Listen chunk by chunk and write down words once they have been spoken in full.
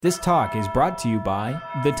This talk is brought to you by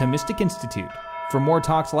the Thomistic Institute. For more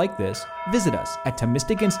talks like this, visit us at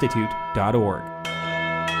ThomisticInstitute.org.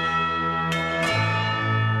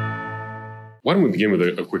 Why don't we begin with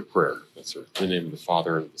a quick prayer? That's in the name of the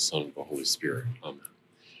Father, and of the Son, and of the Holy Spirit. Amen.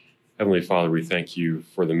 Heavenly Father, we thank you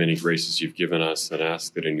for the many graces you've given us and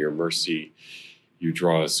ask that in your mercy you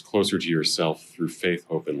draw us closer to yourself through faith,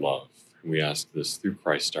 hope, and love. And we ask this through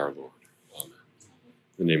Christ our Lord. Amen.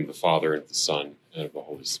 In the name of the Father, and of the Son, and of the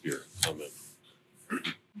Holy Spirit. Amen.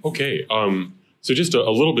 Okay, so just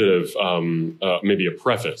a little bit of maybe a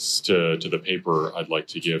preface to the paper I'd like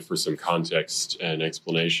to give for some context and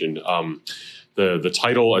explanation. The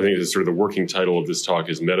title, I think is sort of the working title of this talk,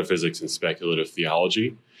 is Metaphysics and Speculative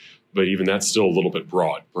Theology, but even that's still a little bit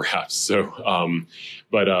broad, perhaps. So,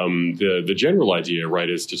 the general idea, right,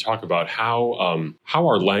 is to talk about how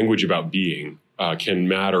our language about being can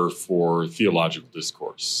matter for theological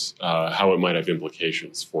discourse, how it might have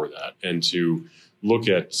implications for that, and to look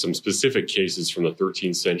at some specific cases from the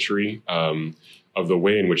 13th century of the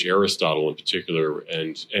way in which Aristotle in particular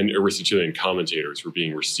and Aristotelian commentators were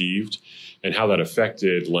being received, and how that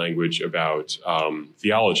affected language about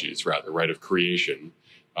theologies, rather, right, of creation,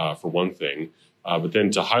 for one thing, but then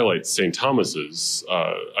to highlight St. Thomas's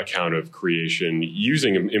account of creation,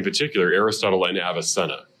 using in particular Aristotle and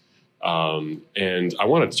Avicenna. And I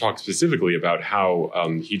wanted to talk specifically about how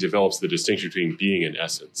he develops the distinction between being and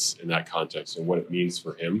essence in that context and what it means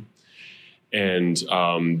for him. And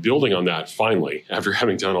building on that, finally, after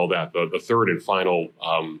having done all that, the third and final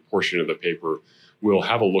portion of the paper, we'll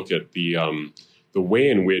have a look at the way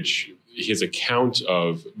in which his account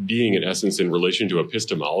of being and essence in relation to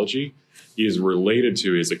epistemology is related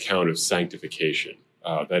to his account of sanctification.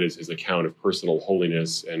 That is, his account of personal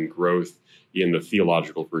holiness and growth in the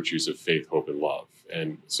theological virtues of faith, hope, and love.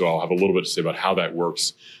 And so I'll have a little bit to say about how that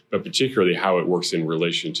works, but particularly how it works in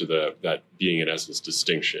relation to that being in essence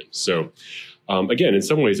distinction. So again, in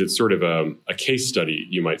some ways, it's sort of a case study,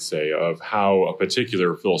 you might say, of how a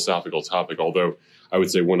particular philosophical topic, although I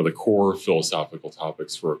would say one of the core philosophical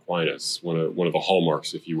topics for Aquinas, one of the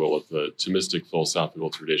hallmarks, if you will, of the Thomistic philosophical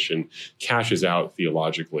tradition, cashes out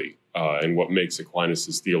theologically, and what makes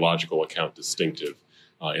Aquinas' theological account distinctive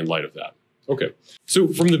in light of that. Okay, so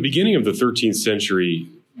from the beginning of the 13th century,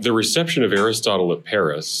 the reception of Aristotle at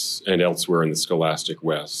Paris and elsewhere in the scholastic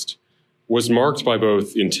West was marked by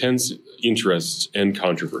both intense interest and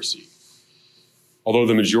controversy. Although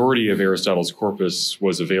the majority of Aristotle's corpus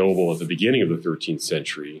was available at the beginning of the 13th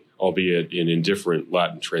century, albeit in indifferent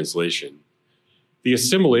Latin translation, the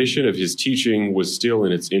assimilation of his teaching was still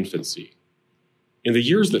in its infancy. In the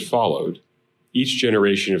years that followed, each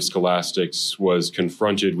generation of scholastics was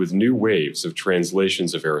confronted with new waves of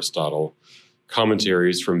translations of Aristotle,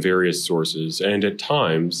 commentaries from various sources, and at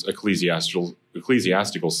times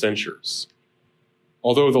ecclesiastical censures.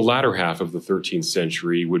 Although the latter half of the 13th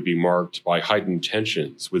century would be marked by heightened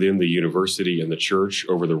tensions within the university and the church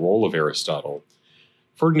over the role of Aristotle,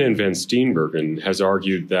 Ferdinand van Steenbergen has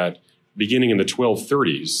argued that beginning in the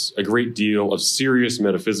 1230s, a great deal of serious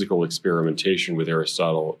metaphysical experimentation with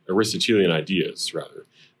Aristotelian ideas,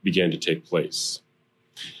 began to take place.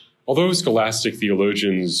 Although scholastic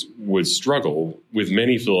theologians would struggle with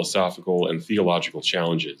many philosophical and theological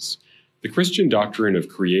challenges, the Christian doctrine of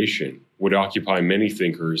creation would occupy many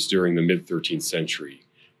thinkers during the mid-13th century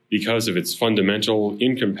because of its fundamental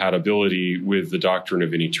incompatibility with the doctrine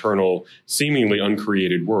of an eternal, seemingly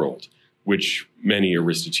uncreated world, which many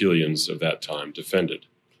Aristotelians of that time defended.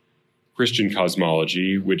 Christian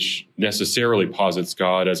cosmology, which necessarily posits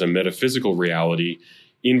God as a metaphysical reality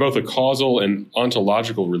in both a causal and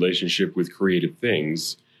ontological relationship with created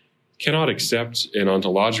things, cannot accept an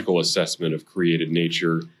ontological assessment of created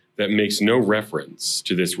nature that makes no reference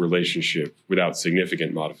to this relationship without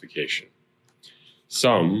significant modification.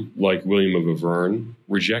 Some, like William of Auvergne,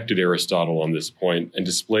 rejected Aristotle on this point and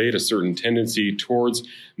displayed a certain tendency towards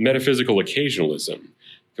metaphysical occasionalism,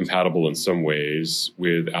 compatible in some ways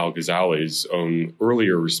with Al-Ghazali's own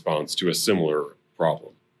earlier response to a similar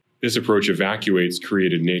problem. This approach evacuates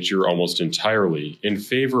created nature almost entirely in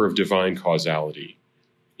favor of divine causality.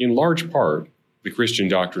 In large part, the Christian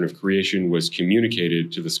doctrine of creation was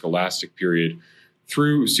communicated to the scholastic period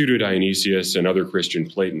through Pseudo-Dionysius and other Christian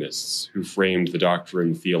Platonists who framed the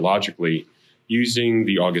doctrine theologically using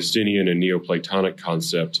the Augustinian and Neoplatonic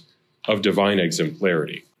concept of divine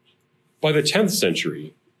exemplarity. By the 10th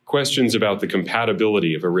century, questions about the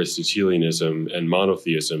compatibility of Aristotelianism and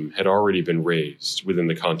monotheism had already been raised within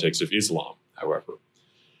the context of Islam, however.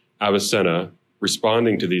 Avicenna,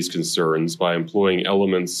 responding to these concerns by employing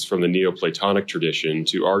elements from the Neoplatonic tradition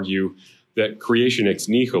to argue that creation ex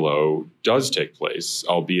nihilo does take place,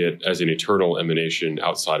 albeit as an eternal emanation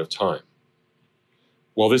outside of time.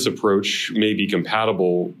 While this approach may be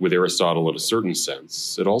compatible with Aristotle in a certain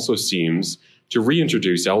sense, it also seems to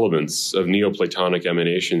reintroduce elements of Neoplatonic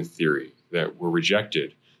emanation theory that were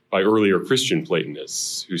rejected by earlier Christian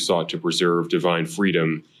Platonists who sought to preserve divine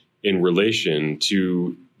freedom in relation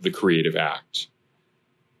to the creative act.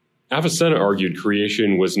 Avicenna argued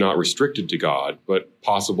creation was not restricted to God, but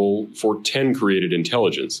possible for 10 created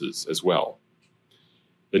intelligences as well.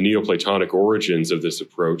 The Neoplatonic origins of this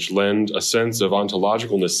approach lend a sense of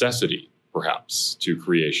ontological necessity, perhaps, to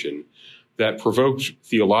creation that provoked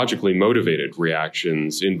theologically motivated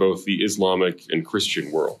reactions in both the Islamic and Christian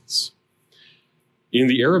worlds. In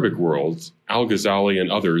the Arabic world, Al-Ghazali and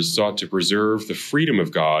others sought to preserve the freedom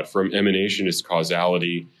of God from emanationist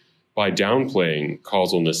causality by downplaying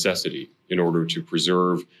causal necessity in order to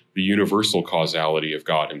preserve the universal causality of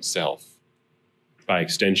God himself. By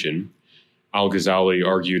extension, Al-Ghazali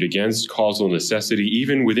argued against causal necessity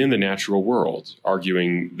even within the natural world,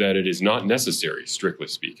 arguing that it is not necessary, strictly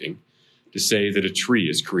speaking, to say that a tree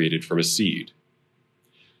is created from a seed.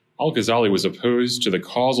 Al-Ghazali was opposed to the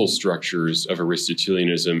causal structures of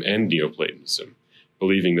Aristotelianism and Neoplatonism,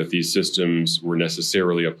 believing that these systems were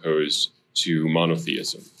necessarily opposed to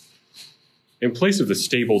monotheism. In place of the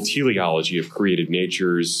stable teleology of created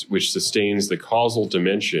natures, which sustains the causal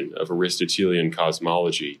dimension of Aristotelian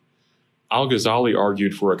cosmology, Al-Ghazali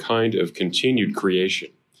argued for a kind of continued creation,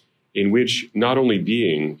 in which not only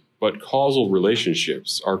being, but causal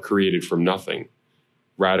relationships are created from nothing,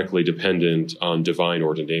 radically dependent on divine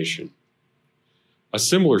ordination. A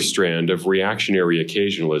similar strand of reactionary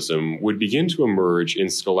occasionalism would begin to emerge in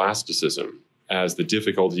scholasticism as the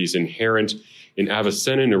difficulties inherent in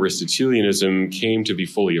Avicennan Aristotelianism came to be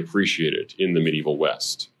fully appreciated in the medieval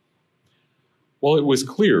West. While it was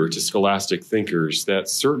clear to scholastic thinkers that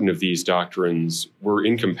certain of these doctrines were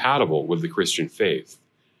incompatible with the Christian faith,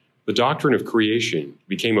 the doctrine of creation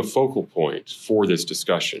became a focal point for this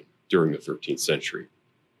discussion during the 13th century.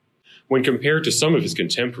 When compared to some of his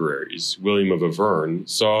contemporaries, William of Auvergne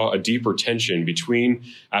saw a deeper tension between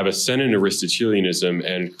Avicennan Aristotelianism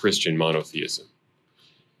and Christian monotheism.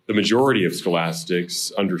 The majority of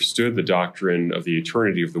scholastics understood the doctrine of the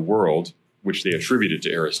eternity of the world, which they attributed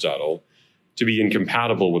to Aristotle, to be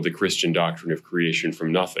incompatible with the Christian doctrine of creation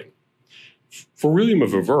from nothing. For William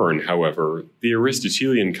of Auvergne, however, the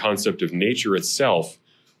Aristotelian concept of nature itself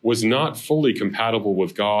was not fully compatible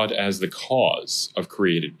with God as the cause of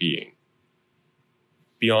created being.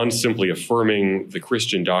 Beyond simply affirming the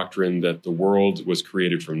Christian doctrine that the world was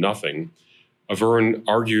created from nothing, Auvergne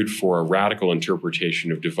argued for a radical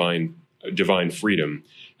interpretation of divine freedom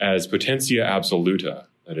as potentia absoluta,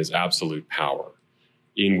 that is, absolute power,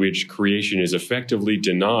 in which creation is effectively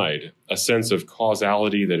denied a sense of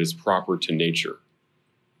causality that is proper to nature.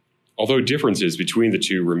 Although differences between the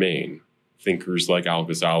two remain, thinkers like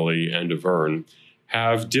Al-Ghazali and Auvergne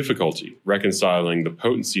have difficulty reconciling the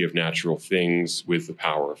potency of natural things with the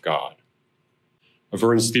power of God.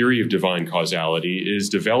 Auvergne's theory of divine causality is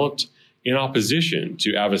developed in opposition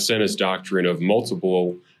to Avicenna's doctrine of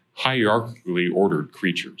multiple hierarchically ordered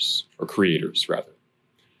creatures, or creators, rather.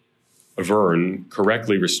 Auvergne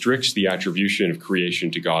correctly restricts the attribution of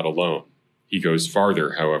creation to God alone. He goes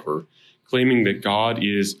farther, however, claiming that God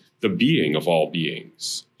is the being of all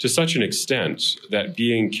beings, to such an extent that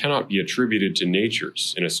being cannot be attributed to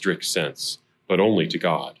natures in a strict sense, but only to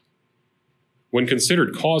God. When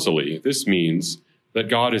considered causally, this means that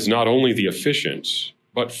God is not only the efficient,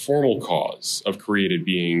 but formal cause of created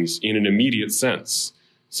beings in an immediate sense,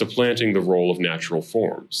 supplanting the role of natural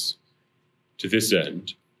forms. To this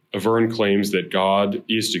end, Auvergne claims that God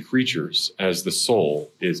is to creatures as the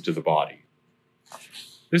soul is to the body.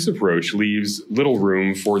 This approach leaves little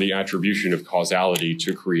room for the attribution of causality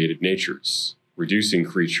to created natures, reducing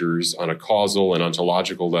creatures on a causal and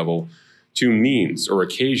ontological level to means or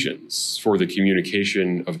occasions for the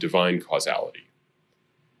communication of divine causality.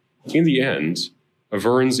 In the end,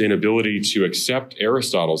 Auvergne's inability to accept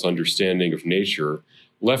Aristotle's understanding of nature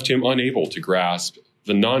left him unable to grasp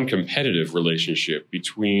the non-competitive relationship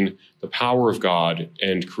between the power of God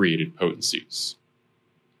and created potencies.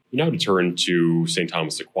 We now turn to St.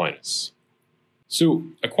 Thomas Aquinas. So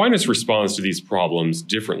Aquinas responds to these problems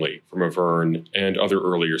differently from Auvergne and other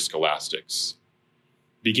earlier scholastics.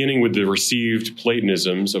 Beginning with the received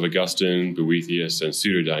Platonisms of Augustine, Boethius, and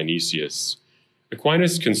Pseudo-Dionysius,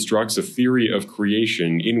 Aquinas constructs a theory of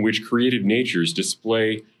creation in which created natures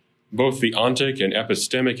display both the ontic and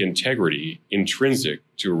epistemic integrity intrinsic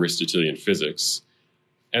to Aristotelian physics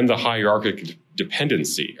and the hierarchic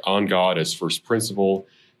dependency on God as first principle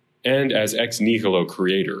and as ex nihilo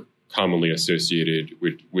creator, commonly associated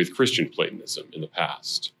with Christian Platonism in the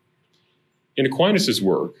past. In Aquinas'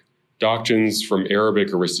 work, doctrines from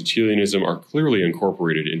Arabic Aristotelianism are clearly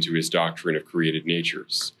incorporated into his doctrine of created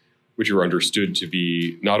natures, which are understood to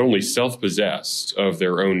be not only self-possessed of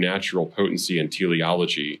their own natural potency and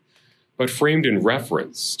teleology, but framed in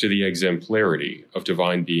reference to the exemplarity of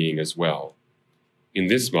divine being as well. In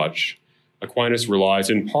this much, Aquinas relies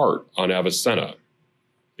in part on Avicenna.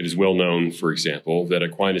 It is well known, for example, that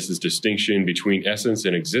Aquinas' distinction between essence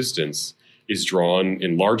and existence is drawn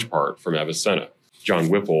in large part from Avicenna. John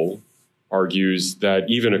Whipple argues that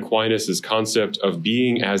even Aquinas' concept of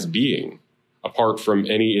being as being, apart from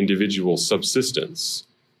any individual subsistence,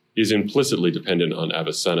 is implicitly dependent on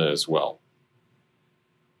Avicenna as well.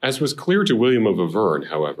 As was clear to William of Auvergne,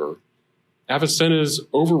 however, Avicenna's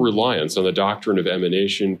over-reliance on the doctrine of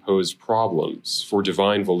emanation posed problems for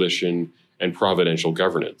divine volition and providential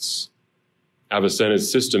governance.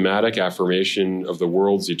 Avicenna's systematic affirmation of the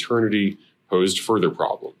world's eternity posed further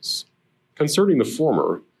problems. Concerning the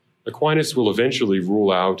former, Aquinas will eventually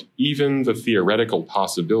rule out even the theoretical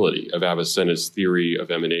possibility of Avicenna's theory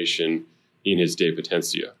of emanation in his De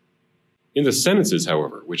Potentia. In the Sentences,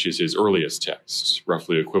 however, which is his earliest text,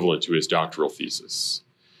 roughly equivalent to his doctoral thesis,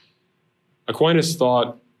 Aquinas'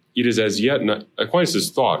 thought in this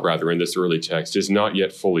early text is not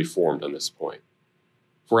yet fully formed on this point.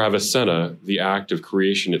 For Avicenna, the act of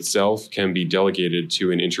creation itself can be delegated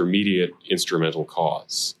to an intermediate instrumental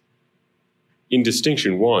cause. In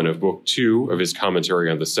Distinction 1 of Book 2 of his commentary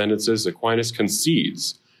on the Sentences, Aquinas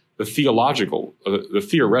concedes the theoretical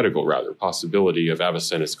possibility of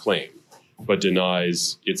Avicenna's claim, but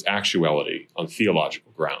denies its actuality on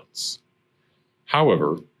theological grounds.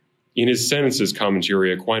 However, in his Sentences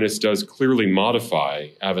commentary, Aquinas does clearly modify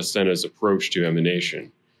Avicenna's approach to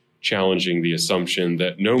emanation, challenging the assumption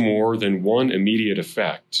that no more than one immediate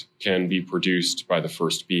effect can be produced by the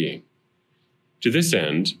first being. To this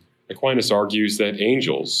end, Aquinas argues that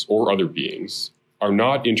angels, or other beings, are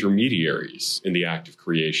not intermediaries in the act of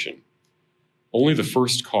creation. Only the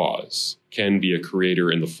first cause can be a creator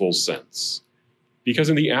in the full sense, because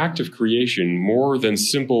in the act of creation, more than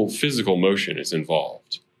simple physical motion is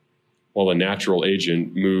involved. While a natural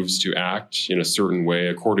agent moves to act in a certain way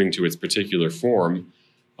according to its particular form,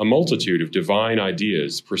 a multitude of divine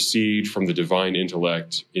ideas proceed from the divine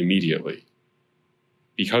intellect immediately.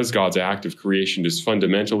 Because God's act of creation is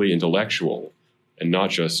fundamentally intellectual, and not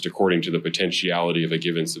just according to the potentiality of a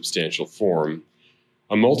given substantial form,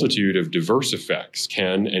 a multitude of diverse effects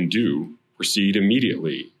can and do proceed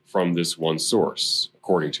immediately from this one source,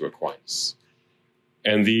 according to Aquinas.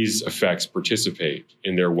 And these effects participate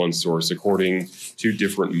in their one source according to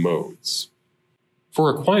different modes. For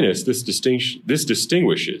Aquinas, this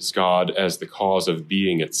distinguishes God as the cause of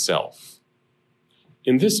being itself.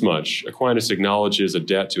 In this much, Aquinas acknowledges a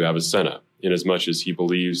debt to Avicenna, inasmuch as he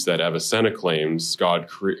believes that Avicenna claims God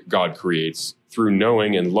creates through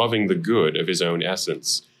knowing and loving the good of his own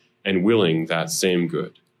essence and willing that same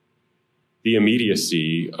good. The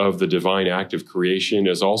immediacy of the divine act of creation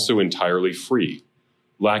is also entirely free,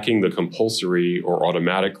 lacking the compulsory or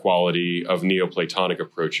automatic quality of Neoplatonic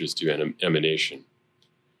approaches to emanation.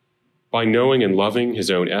 By knowing and loving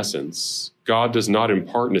his own essence, God does not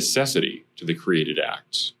impart necessity to the created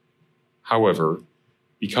act. However,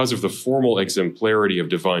 because of the formal exemplarity of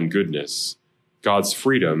divine goodness, God's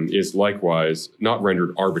freedom is likewise not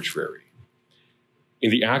rendered arbitrary.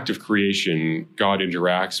 In the act of creation, God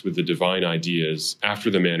interacts with the divine ideas after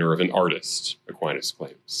the manner of an artist, Aquinas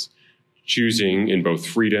claims, choosing in both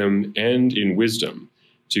freedom and in wisdom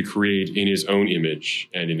to create in his own image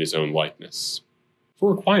and in his own likeness.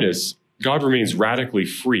 For Aquinas, God remains radically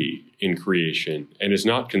free in creation and is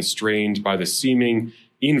not constrained by the seeming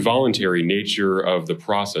involuntary nature of the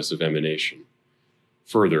process of emanation.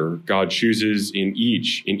 Further, God chooses in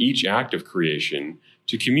each act of creation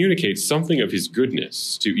to communicate something of his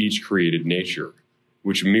goodness to each created nature,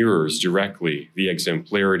 which mirrors directly the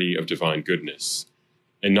exemplarity of divine goodness,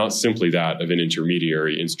 and not simply that of an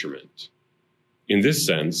intermediary instrument. In this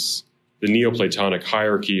sense, the Neoplatonic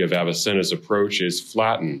hierarchy of Avicenna's approach is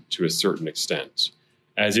flattened to a certain extent,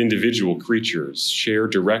 as individual creatures share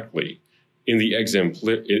directly in the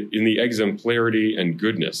exemplarity and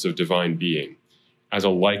goodness of divine being, as a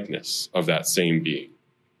likeness of that same being.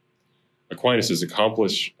 Aquinas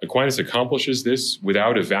accomplishes this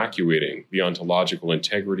without evacuating the ontological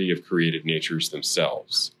integrity of created natures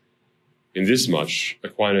themselves. In this much,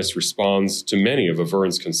 Aquinas responds to many of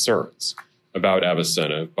Avergne's concerns about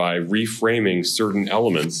Avicenna by reframing certain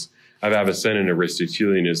elements of Avicennan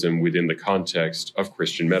Aristotelianism within the context of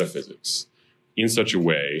Christian metaphysics. in such a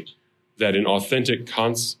way that an authentic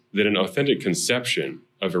conception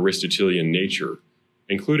of Aristotelian nature,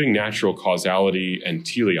 including natural causality and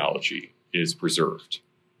teleology, is preserved.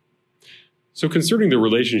 So concerning the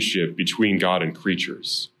relationship between God and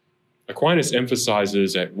creatures, Aquinas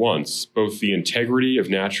emphasizes at once both the integrity of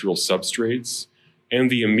natural substrates and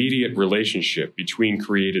the immediate relationship between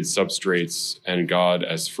created substrates and God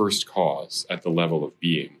as first cause at the level of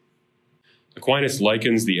being. Aquinas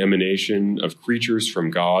likens the emanation of creatures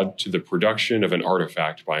from God to the production of an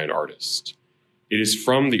artifact by an artist. It is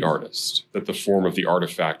from the artist that the form of the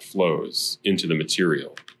artifact flows into the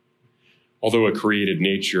material. Although a created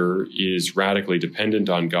nature is radically dependent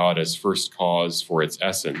on God as first cause for its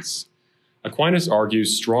essence, Aquinas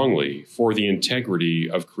argues strongly for the integrity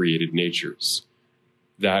of created natures.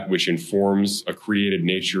 That which informs a created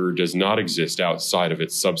nature does not exist outside of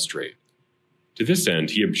its substrate. To this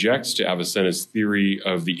end, he objects to Avicenna's theory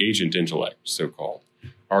of the agent intellect, so-called,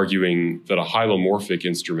 arguing that a hylomorphic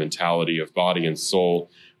instrumentality of body and soul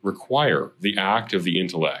require the act of the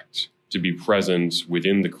intellect to be present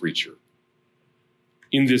within the creature.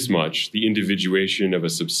 In this much, the individuation of a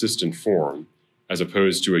subsistent form, as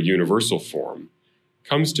opposed to a universal form,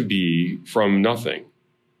 comes to be from nothing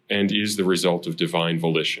and is the result of divine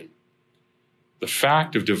volition. The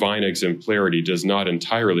fact of divine exemplarity does not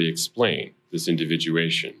entirely explain this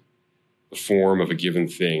individuation. The form of a given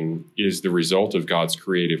thing is the result of God's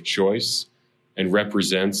creative choice and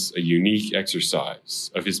represents a unique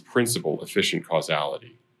exercise of his principle efficient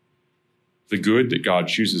causality. The good that God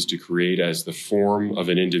chooses to create as the form of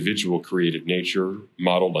an individual created nature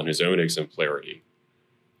modeled on his own exemplarity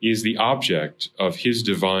is the object of his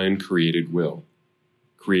divine creative will.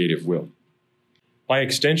 By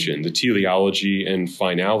extension, the teleology and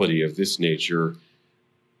finality of this nature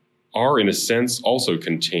are in a sense also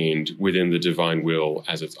contained within the divine will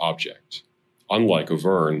as its object. Unlike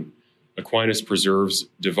Auvergne, Aquinas preserves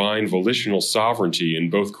divine volitional sovereignty in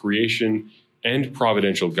both creation and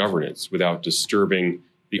providential governance without disturbing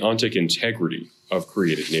the ontic integrity of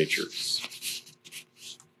created natures.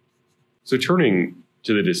 So turning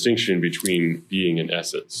to the distinction between being and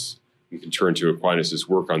essence, we can turn to Aquinas'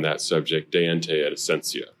 work on that subject, De Ente et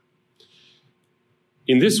Essentia.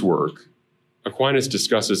 In this work, Aquinas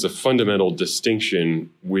discusses a fundamental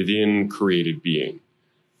distinction within created being,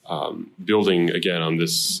 building again on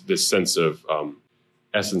this sense of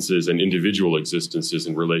essences and individual existences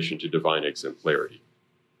in relation to divine exemplarity.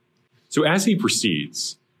 So as he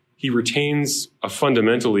proceeds, he retains a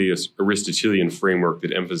fundamentally Aristotelian framework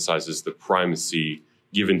that emphasizes the primacy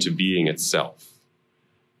given to being itself.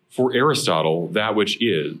 For Aristotle, that which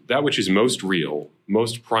is most real,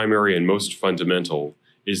 most primary, and most fundamental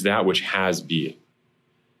is that which has being.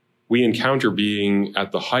 We encounter being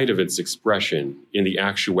at the height of its expression in the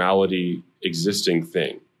actuality existing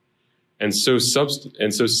thing. And so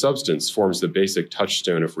substance forms the basic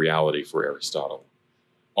touchstone of reality for Aristotle.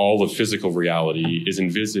 All of physical reality is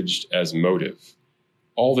envisaged as motive.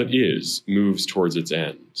 All that is moves towards its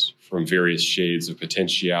end, from various shades of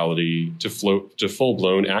potentiality to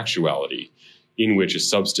full-blown actuality, in which a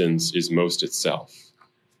substance is most itself.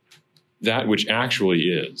 That which actually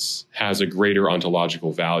is has a greater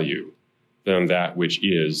ontological value than that which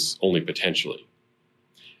is only potentially.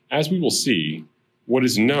 As we will see, what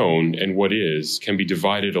is known and what is can be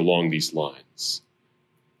divided along these lines.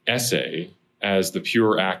 Esse, as the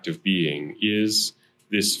pure act of being, is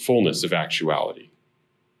this fullness of actuality.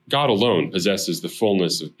 God alone possesses the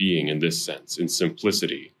fullness of being in this sense, in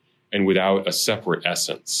simplicity, and without a separate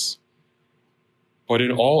essence. But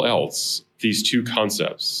in all else, these two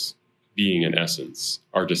concepts, being and essence,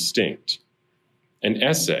 are distinct. And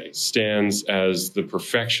esse stands as the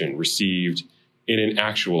perfection received in an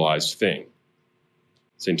actualized thing.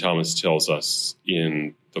 St. Thomas tells us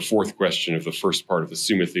in the fourth question of the first part of the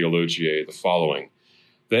Summa Theologiae the following,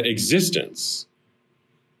 that existence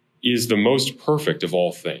is the most perfect of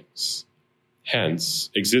all things.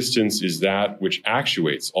 Hence, existence is that which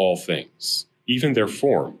actuates all things, even their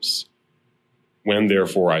forms. When,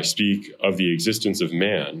 therefore, I speak of the existence of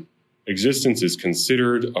man, existence is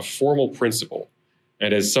considered a formal principle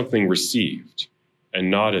and as something received,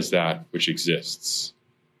 and not as that which exists.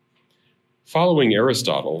 Following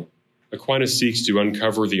Aristotle, Aquinas seeks to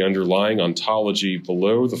uncover the underlying ontology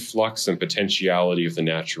below the flux and potentiality of the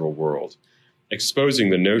natural world, exposing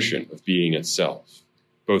the notion of being itself,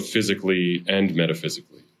 both physically and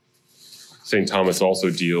metaphysically. St. Thomas also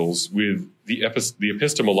deals with the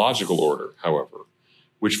epistemological order, however,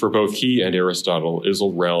 which for both he and Aristotle is a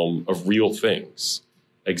realm of real things,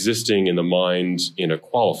 existing in the mind in a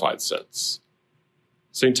qualified sense.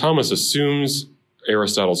 St. Thomas assumes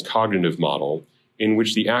Aristotle's cognitive model in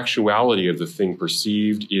which the actuality of the thing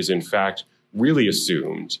perceived is in fact really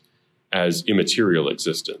assumed as immaterial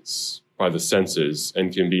existence by the senses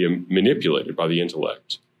and can be manipulated by the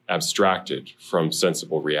intellect, abstracted from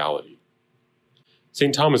sensible reality.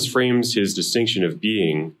 St. Thomas frames his distinction of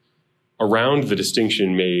being around the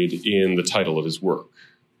distinction made in the title of his work,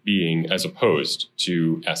 being as opposed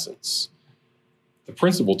to essence. The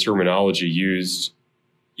principal terminology used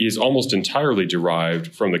is almost entirely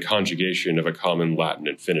derived from the conjugation of a common Latin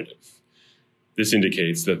infinitive. This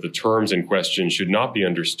indicates that the terms in question should not be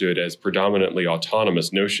understood as predominantly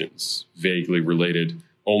autonomous notions, vaguely related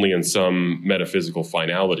only in some metaphysical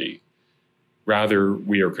finality. Rather,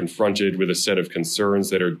 we are confronted with a set of concerns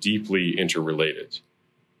that are deeply interrelated.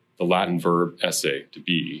 The Latin verb esse, to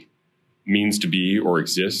be, means to be or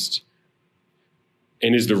exist,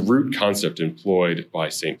 and is the root concept employed by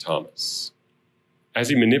St. Thomas. As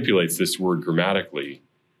he manipulates this word grammatically,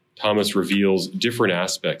 Thomas reveals different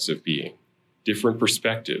aspects of being, different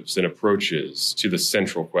perspectives and approaches to the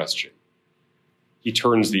central question. He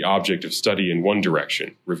turns the object of study in one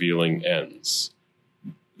direction, revealing ens,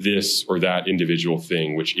 this or that individual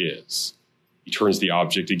thing which is. He turns the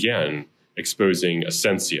object again, exposing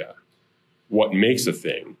essentia, what makes a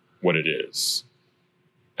thing what it is.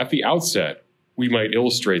 At the outset, we might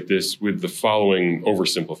illustrate this with the following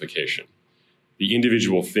oversimplification. The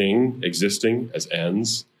individual thing existing as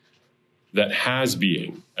ens, that has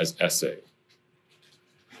being as esse,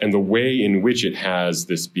 and the way in which it has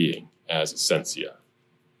this being as essentia.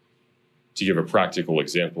 To give a practical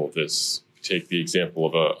example of this, take the example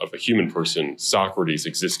of a human person, Socrates,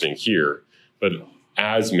 existing here, but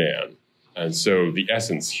as man. And so the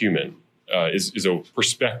essence human is a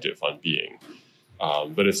perspective on being,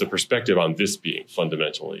 but it's a perspective on this being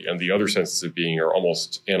fundamentally. And the other senses of being are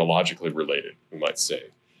almost analogically related, we might say,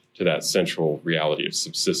 to that central reality of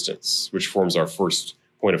subsistence, which forms our first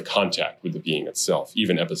point of contact with the being itself,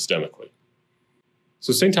 even epistemically.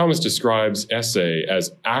 So St. Thomas describes esse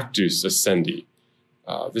as actus essendi.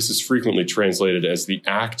 This is frequently translated as the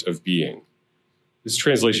act of being. This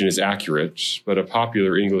translation is accurate, but a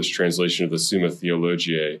popular English translation of the Summa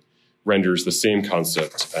Theologiae renders the same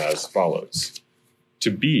concept as follows.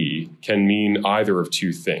 To be can mean either of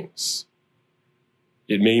two things.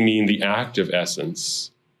 It may mean the act of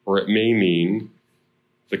essence, or it may mean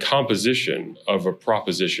the composition of a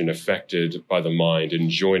proposition effected by the mind in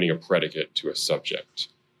joining a predicate to a subject.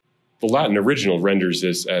 The Latin original renders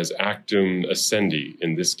this as actum essendi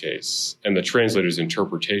in this case, and the translator's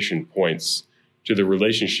interpretation points to the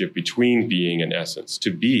relationship between being and essence,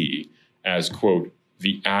 to be as, quote,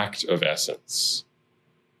 the act of essence.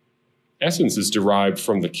 Essence is derived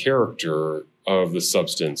from the character of the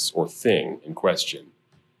substance or thing in question,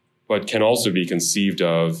 but can also be conceived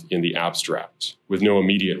of in the abstract, with no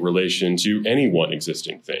immediate relation to any one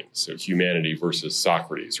existing thing. So humanity versus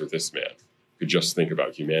Socrates or this man. You could just think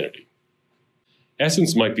about humanity.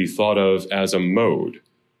 Essence might be thought of as a mode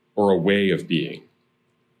or a way of being.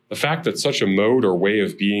 The fact that such a mode or way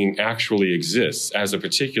of being actually exists as a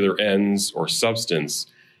particular ens or substance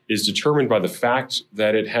is determined by the fact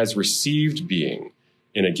that it has received being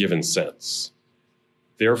in a given sense.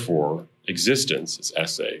 Therefore, existence, as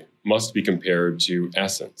esse, must be compared to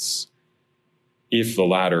essence, if the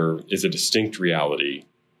latter is a distinct reality,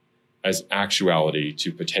 as actuality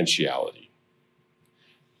to potentiality.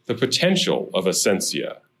 The potential of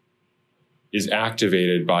essentia is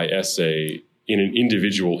activated by esse in an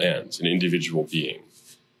individual ens, an individual being.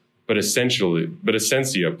 But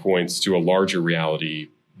essentia points to a larger reality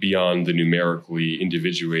beyond the numerically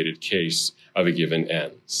individuated case of a given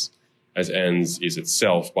ens, as ens is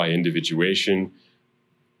itself by individuation,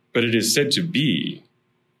 but it is said to be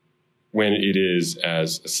when it is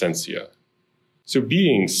as essentia. So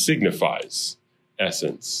being signifies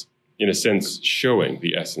essence, in a sense showing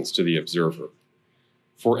the essence to the observer.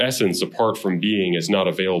 For essence apart from being is not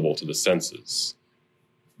available to the senses.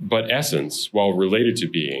 But essence, while related to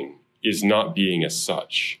being, is not being as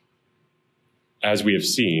such. As we have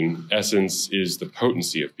seen, essence is the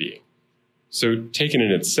potency of being. So taken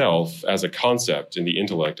in itself as a concept in the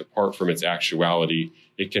intellect apart from its actuality,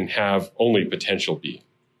 it can have only potential being.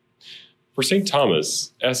 For St.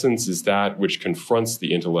 Thomas, essence is that which confronts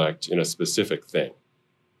the intellect in a specific thing.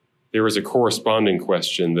 There is a corresponding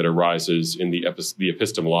question that arises in the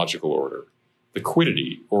epistemological order. The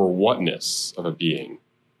quiddity, or whatness, of a being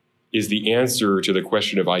is the answer to the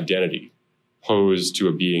question of identity posed to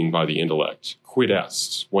a being by the intellect. Quid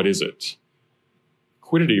est? What is it?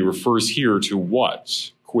 Quiddity refers here to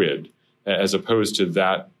what, quid, as opposed to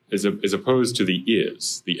that, as opposed to the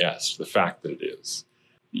is, the est, the fact that it is.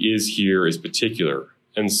 The is here is particular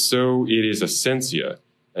and so it is essentia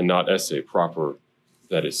and not esse proper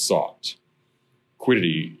that is sought.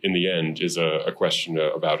 Quiddity, in the end, is a question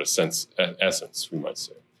about essence, we might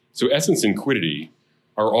say. So essence and quiddity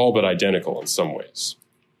are all but identical in some ways.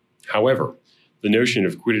 However, the notion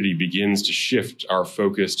of quiddity begins to shift our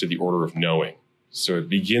focus to the order of knowing. So it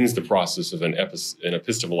begins the process of an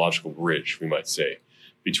epistemological bridge, we might say,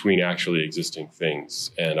 between actually existing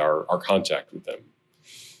things and our contact with them.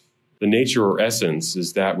 The nature or essence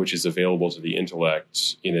is that which is available to the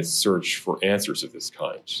intellect in its search for answers of this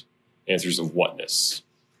kind, answers of whatness.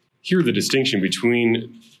 Here, the distinction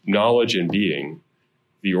between knowledge and being,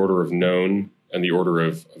 the order of known and the order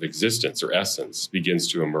of existence or essence, begins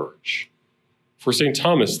to emerge. For St.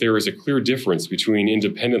 Thomas, there is a clear difference between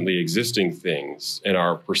independently existing things and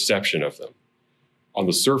our perception of them. On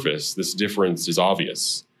the surface, this difference is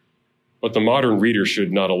obvious, but the modern reader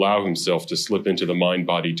should not allow himself to slip into the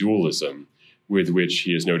mind-body dualism with which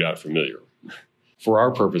he is no doubt familiar. For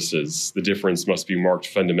our purposes, the difference must be marked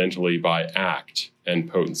fundamentally by act and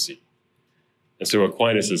potency. And so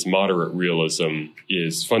Aquinas' moderate realism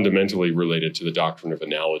is fundamentally related to the doctrine of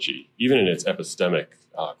analogy, even in its epistemic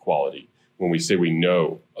quality, when we say we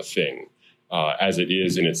know a thing as it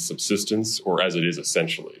is in its subsistence or as it is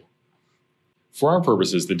essentially. For our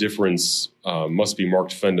purposes, the difference must be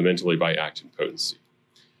marked fundamentally by act and potency.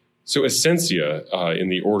 So essentia, in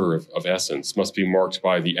the order of essence, must be marked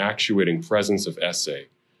by the actuating presence of esse.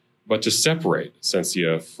 But to separate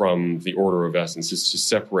essentia from the order of essence is to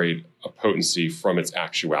separate a potency from its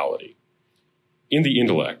actuality. In the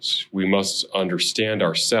intellect, we must understand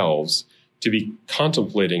ourselves to be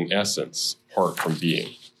contemplating essence apart from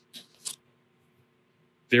being.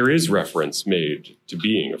 There is reference made to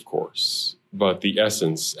being, of course, but the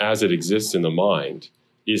essence, as it exists in the mind,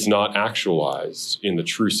 is not actualized in the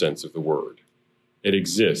true sense of the word. It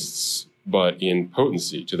exists, but in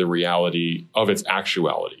potency to the reality of its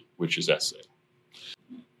actuality, which is esse.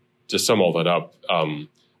 To sum all that up,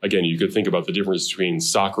 again, you could think about the difference between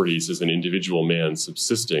Socrates as an individual man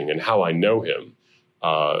subsisting and how I know him.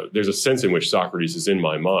 There's a sense in which Socrates is in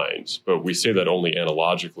my mind, but we say that only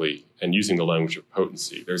analogically and using the language of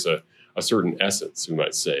potency. There's a certain essence, we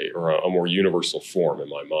might say, or a more universal form in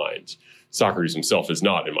my mind. Socrates himself is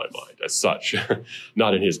not in my mind as such,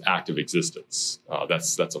 not in his active existence.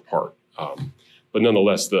 That's a part. But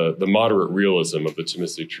nonetheless, the moderate realism of the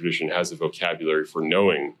Thomistic tradition has a vocabulary for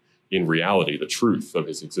knowing in reality the truth of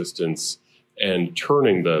his existence and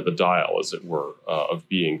turning the dial, as it were, of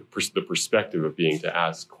being, the perspective of being, to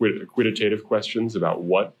ask quantitative questions about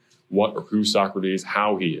what or who Socrates,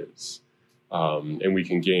 how he is. And we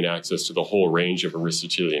can gain access to the whole range of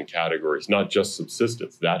Aristotelian categories, not just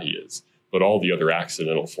subsistence, that he is, but all the other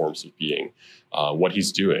accidental forms of being, what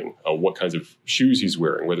he's doing, what kinds of shoes he's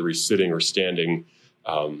wearing, whether he's sitting or standing,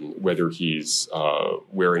 whether he's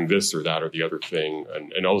wearing this or that or the other thing,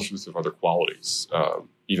 and all sorts of other qualities,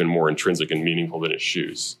 even more intrinsic and meaningful than his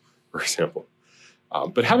shoes, for example.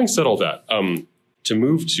 But having said all that, to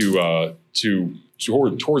move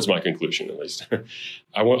towards my conclusion, at least,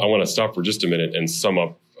 I want to stop for just a minute and sum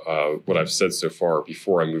up what I've said so far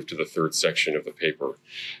before I move to the third section of the paper.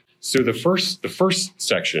 So the first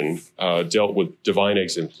section dealt with divine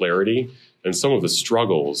exemplarity and some of the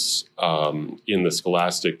struggles in the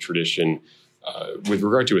scholastic tradition with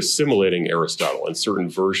regard to assimilating Aristotle and certain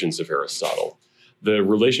versions of Aristotle. The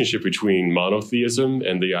relationship between monotheism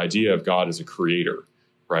and the idea of God as a creator,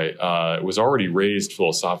 right? It was already raised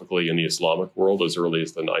philosophically in the Islamic world as early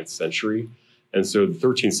as the 9th century. And so the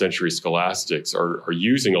 13th century scholastics are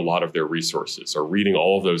using a lot of their resources, are reading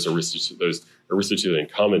all of those Aristotelian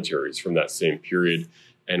commentaries from that same period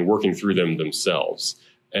and working through them themselves.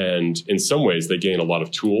 And in some ways, they gain a lot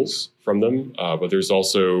of tools from them, but there's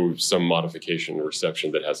also some modification and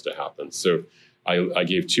reception that has to happen. So I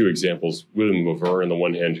gave two examples. William Laverne, on the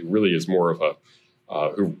one hand, who really is more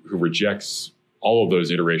of who rejects all of those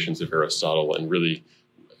iterations of Aristotle and really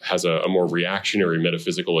has a more reactionary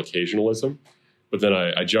metaphysical occasionalism. But then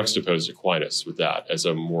I juxtaposed Aquinas with that as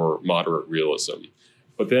a more moderate realism.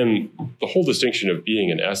 But then the whole distinction of being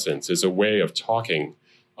in essence is a way of talking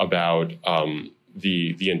about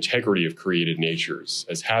the integrity of created natures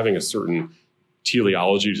as having a certain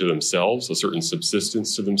teleology to themselves, a certain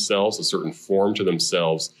subsistence to themselves, a certain form to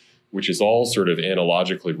themselves, which is all sort of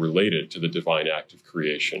analogically related to the divine act of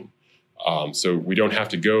creation. So we don't have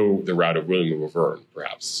to go the route of William of Laverne,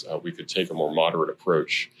 perhaps. We could take a more moderate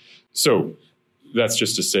approach. So that's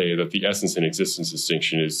just to say that the essence and existence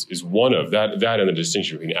distinction is one of that and the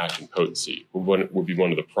distinction between act and potency would be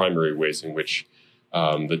one of the primary ways in which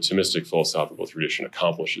the Thomistic philosophical tradition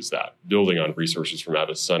accomplishes that, building on resources from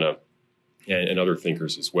Avicenna and other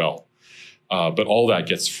thinkers as well. But all that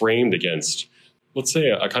gets framed against, let's say,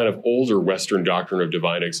 a kind of older Western doctrine of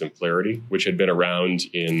divine exemplarity, which had been around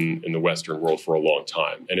in the Western world for a long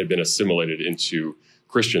time and had been assimilated into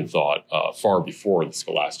Christian thought far before the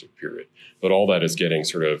scholastic period. But all that is getting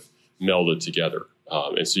sort of melded together.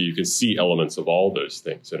 And so you can see elements of all those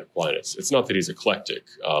things in Aquinas. It's not that he's eclectic,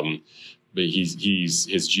 but his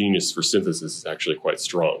genius for synthesis is actually quite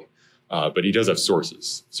strong. But he does have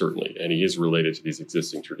sources, certainly, and he is related to these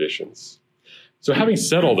existing traditions. So having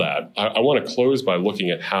said all that, I want to close by looking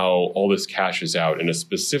at how all this cashes out in a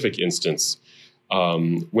specific instance.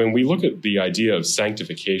 When we look at the idea of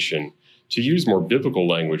sanctification, to use more biblical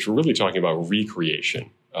language, we're really talking about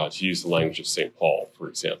recreation, to use the language of St. Paul, for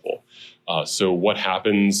example. So what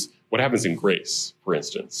happens in grace, for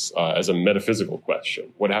instance, as a metaphysical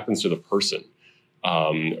question? What happens to the person?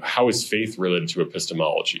 How is faith related to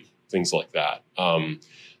epistemology? Things like that.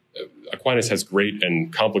 Aquinas has great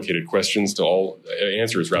and complicated answers to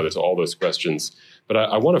all those questions. But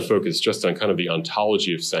I want to focus just on kind of the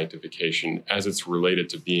ontology of sanctification as it's related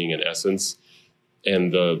to being in essence,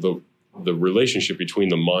 and the relationship between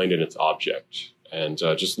the mind and its object, and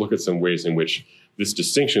just look at some ways in which this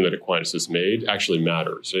distinction that Aquinas has made actually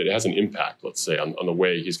matters. It has an impact, let's say, on the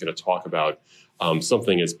way he's going to talk about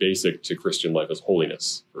something as basic to Christian life as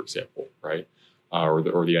holiness, for example, right? Or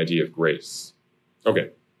the idea of grace. Okay,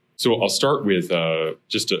 so I'll start with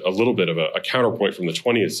just a little bit of a counterpoint from the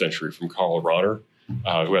 20th century from Karl Rahner,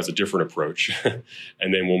 who has a different approach.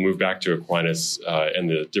 And then we'll move back to Aquinas and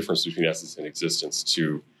the difference between essence and existence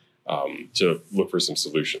to look for some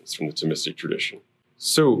solutions from the Thomistic tradition.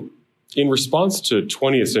 So in response to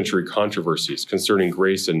 20th century controversies concerning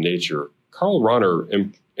grace and nature, Karl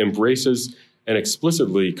Rahner embraces an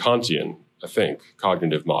explicitly Kantian, I think,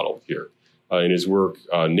 cognitive model here in his work,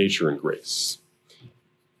 Nature and Grace.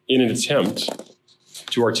 In an attempt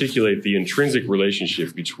to articulate the intrinsic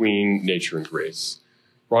relationship between nature and grace,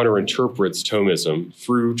 Rahner interprets Thomism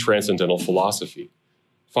through transcendental philosophy,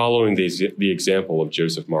 following the example of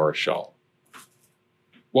Joseph Mareschal.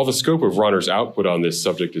 While the scope of Rahner's output on this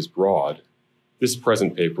subject is broad, this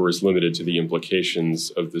present paper is limited to the implications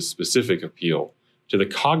of the specific appeal to the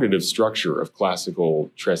cognitive structure of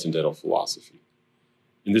classical transcendental philosophy.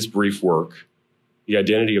 In this brief work, the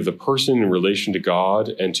identity of the person in relation to God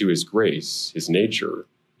and to his grace, his nature,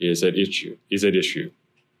 is at issue.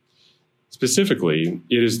 Specifically,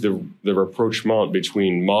 it is the rapprochement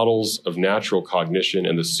between models of natural cognition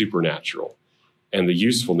and the supernatural, and the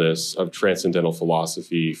usefulness of transcendental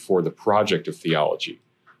philosophy for the project of theology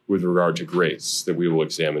with regard to grace that we will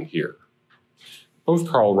examine here. Both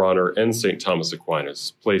Karl Rahner and St. Thomas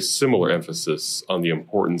Aquinas place similar emphasis on the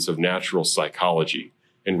importance of natural psychology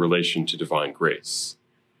in relation to divine grace.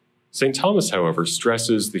 St. Thomas, however,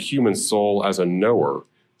 stresses the human soul as a knower,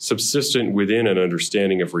 subsistent within an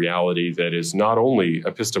understanding of reality that is not only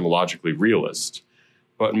epistemologically realist,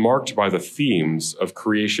 but marked by the themes of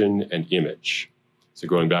creation and image. So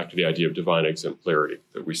going back to the idea of divine exemplarity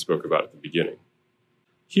that we spoke about at the beginning.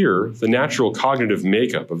 Here, the natural cognitive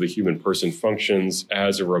makeup of the human person functions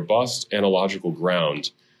as a robust analogical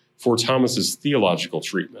ground for Thomas's theological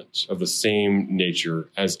treatment of the same nature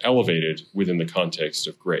as elevated within the context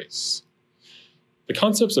of grace. The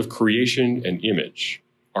concepts of creation and image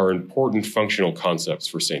are important functional concepts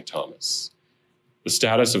for St. Thomas. The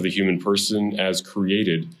status of the human person as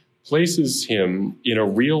created places him in a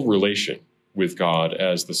real relation with God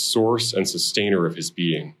as the source and sustainer of his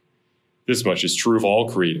being. This much is true of all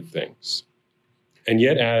creative things. And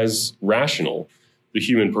yet, as rational, the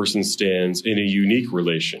human person stands in a unique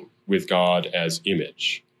relation with God as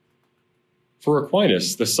image. For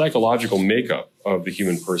Aquinas, the psychological makeup of the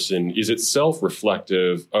human person is itself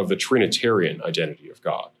reflective of the Trinitarian identity of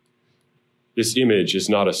God. This image is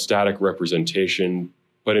not a static representation,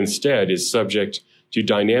 but instead is subject to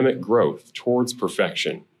dynamic growth towards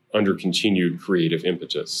perfection under continued creative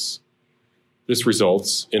impetus. This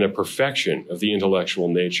results in a perfection of the intellectual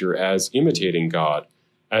nature as imitating God,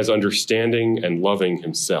 as understanding and loving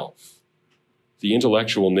himself. The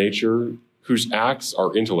intellectual nature, whose acts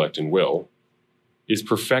are intellect and will, is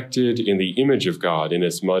perfected in the image of God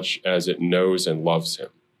inasmuch as it knows and loves him.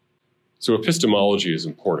 So epistemology is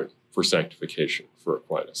important for sanctification for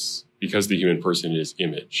Aquinas, because the human person is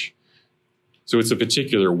image. So it's a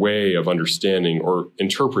particular way of understanding or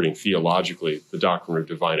interpreting theologically the doctrine of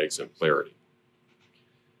divine exemplarity.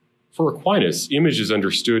 For Aquinas, image is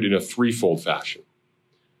understood in a threefold fashion.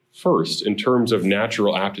 First, in terms of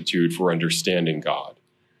natural aptitude for understanding God,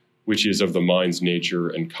 which is of the mind's nature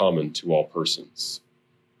and common to all persons.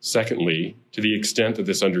 Secondly, to the extent that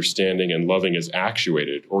this understanding and loving is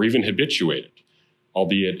actuated or even habituated,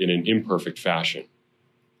 albeit in an imperfect fashion,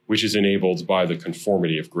 which is enabled by the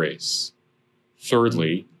conformity of grace.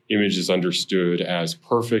 Thirdly, image is understood as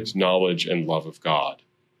perfect knowledge and love of God.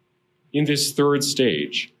 In this third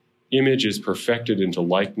stage, image is perfected into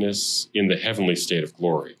likeness in the heavenly state of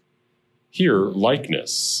glory. Here,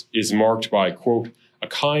 likeness is marked by, quote, a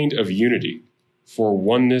kind of unity, for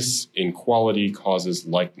oneness in quality causes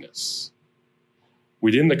likeness.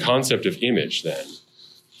 Within the concept of image, then,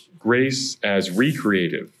 grace as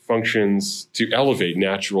recreative functions to elevate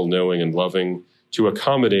natural knowing and loving to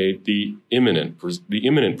accommodate the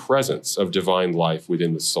immanent presence of divine life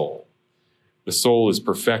within the soul. The soul is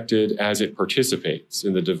perfected as it participates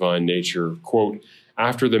in the divine nature, quote,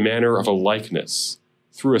 after the manner of a likeness,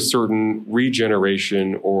 through a certain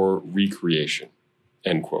regeneration or recreation,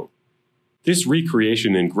 end quote. This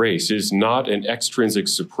recreation in grace is not an extrinsic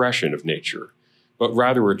suppression of nature, but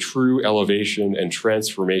rather a true elevation and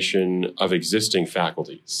transformation of existing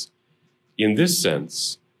faculties. In this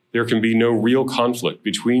sense, there can be no real conflict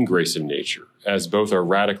between grace and nature, as both are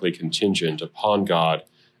radically contingent upon God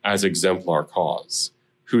as exemplar cause,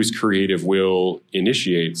 whose creative will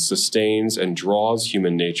initiates, sustains, and draws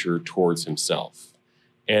human nature towards himself,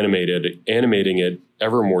 animating it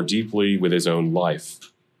ever more deeply with his own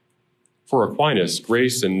life. For Aquinas,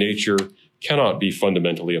 grace and nature cannot be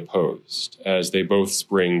fundamentally opposed, as they both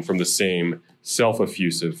spring from the same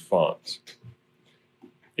self-effusive font.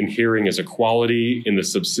 Inhering as a quality in the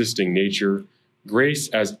subsisting nature, grace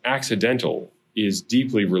as accidental is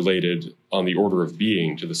deeply related on the order of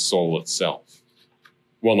being to the soul itself.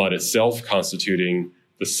 While not itself constituting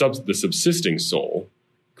the subsisting soul,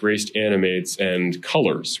 grace animates and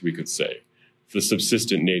colors, we could say, the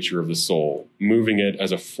subsistent nature of the soul, moving it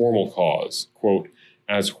as a formal cause, quote,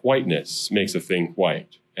 as whiteness makes a thing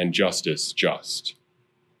white and justice just.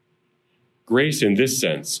 Grace in this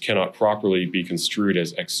sense cannot properly be construed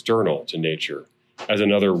as external to nature, as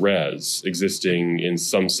another res existing in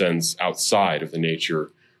some sense outside of the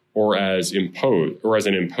nature, or as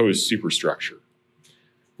an imposed superstructure.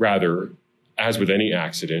 Rather, as with any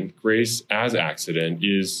accident, grace as accident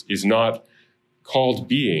is not called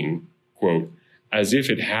being, quote, as if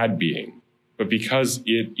it had being, but because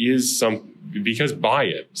by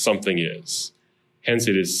it something is. Hence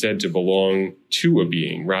it is said to belong to a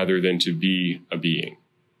being rather than to be a being.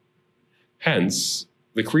 Hence,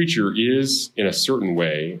 the creature is, in a certain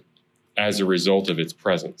way, as a result of its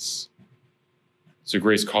presence. So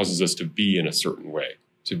grace causes us to be in a certain way,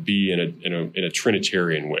 to be in a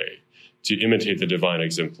Trinitarian way, to imitate the divine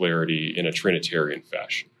exemplarity in a Trinitarian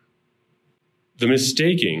fashion. The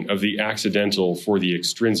mistaking of the accidental for the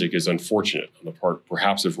extrinsic is unfortunate on the part,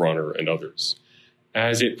 perhaps, of Rahner and others,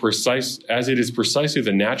 as it is precisely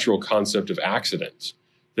the natural concept of accident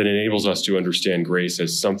that enables us to understand grace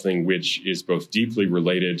as something which is both deeply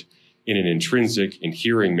related in an intrinsic,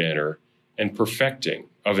 inhering manner and perfecting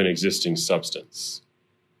of an existing substance.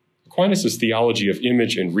 Aquinas' theology of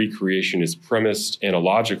image and recreation is premised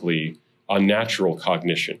analogically on natural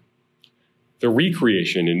cognition. The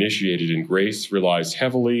recreation initiated in grace relies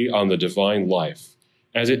heavily on the divine life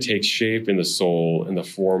as it takes shape in the soul in the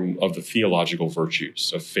form of the theological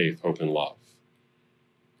virtues of faith, hope, and love.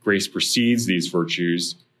 Grace precedes these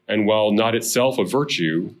virtues, and while not itself a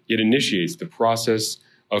virtue, it initiates the process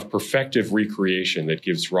of perfective recreation that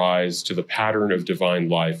gives rise to the pattern of divine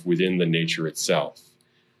life within the nature itself,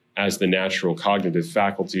 as the natural cognitive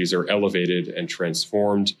faculties are elevated and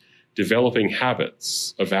transformed, developing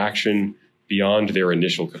habits of action beyond their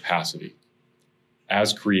initial capacity.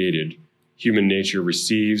 As created, human nature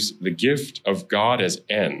receives the gift of God as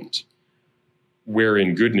end,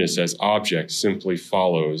 wherein goodness as object simply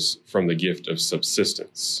follows from the gift of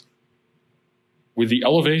subsistence. With the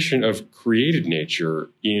elevation of created nature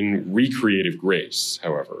in recreative grace,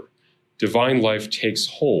 however, divine life takes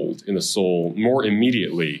hold in the soul more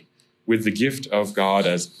immediately with the gift of God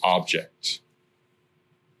as object.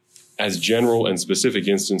 As general and specific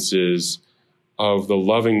instances of the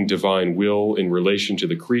loving divine will in relation to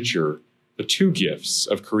the creature, the two gifts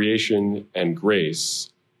of creation and grace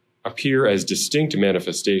appear as distinct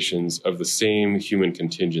manifestations of the same human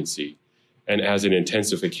contingency and as an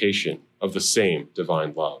intensification of the same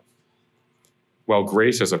divine love. While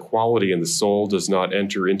grace as a quality in the soul does not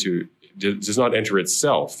enter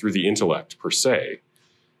itself through the intellect per se,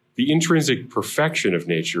 the intrinsic perfection of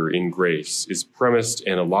nature in grace is premised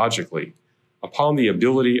analogically upon the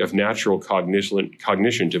ability of natural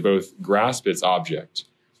cognition to both grasp its object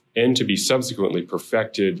and to be subsequently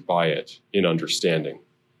perfected by it in understanding.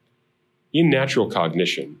 In natural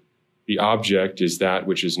cognition, The object is that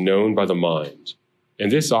which is known by the mind,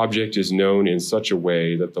 and this object is known in such a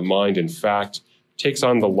way that the mind, in fact, takes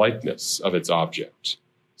on the likeness of its object,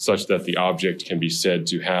 such that the object can be said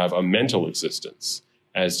to have a mental existence,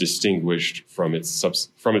 as distinguished from its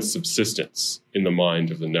subsistence in the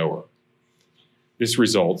mind of the knower. This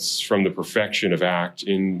results from the perfection of act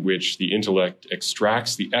in which the intellect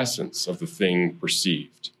extracts the essence of the thing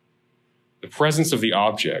perceived. The presence of the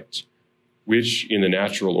object, which in the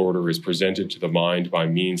natural order is presented to the mind by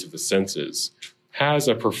means of the senses, has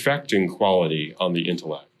a perfecting quality on the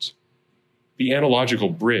intellect. The analogical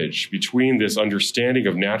bridge between this understanding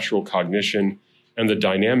of natural cognition and the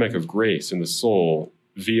dynamic of grace in the soul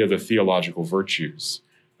via the theological virtues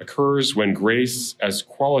occurs when grace, as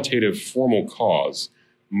qualitative formal cause,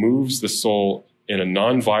 moves the soul in a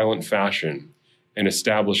nonviolent fashion and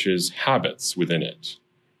establishes habits within it,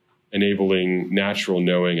 enabling natural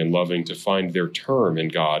knowing and loving to find their term in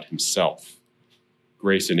God himself.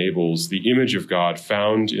 Grace enables the image of God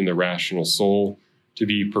found in the rational soul to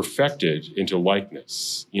be perfected into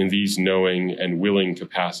likeness in these knowing and willing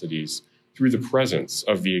capacities through the presence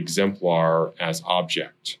of the exemplar as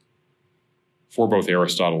object. For both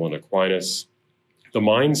Aristotle and Aquinas, the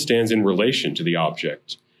mind stands in relation to the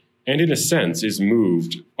object, and in a sense is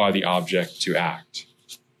moved by the object to act.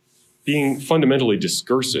 Being fundamentally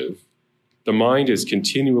discursive, the mind is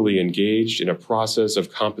continually engaged in a process of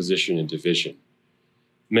composition and division.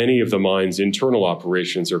 Many of the mind's internal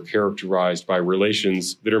operations are characterized by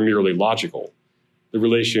relations that are merely logical. The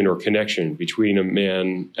relation or connection between a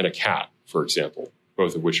man and a cat, for example,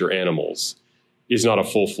 both of which are animals, is not a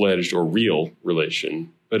full-fledged or real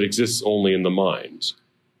relation, but exists only in the mind.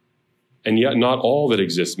 And yet not all that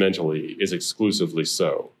exists mentally is exclusively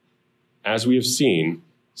so. As we have seen,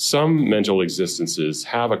 some mental existences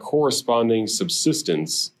have a corresponding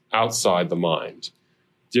subsistence outside the mind,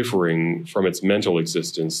 differing from its mental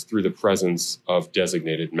existence through the presence of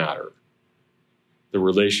designated matter. The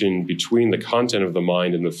relation between the content of the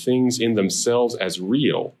mind and the things in themselves as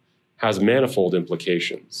real has manifold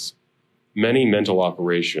implications. Many mental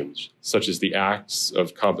operations, such as the acts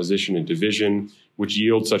of composition and division, which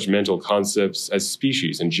yield such mental concepts as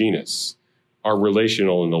species and genus, are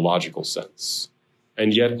relational in the logical sense.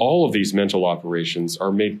 And yet all of these mental operations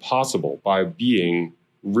are made possible by being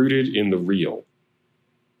rooted in the real.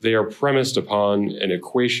 They are premised upon an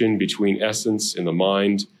equation between essence in the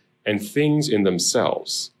mind and things in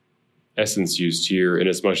themselves. Essence used here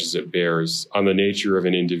inasmuch as it bears on the nature of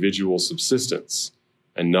an individual subsistence,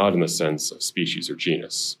 and not in the sense of species or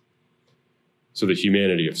genus. So the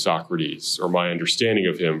humanity of Socrates, or my understanding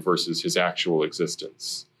of him versus his actual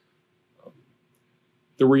existence.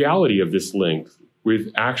 The reality of this link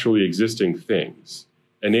with actually existing things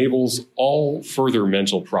enables all further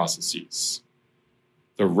mental processes.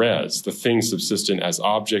 The res, the thing subsistent as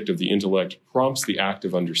object of the intellect, prompts the act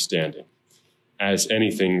of understanding, as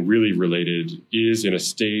anything really related is in a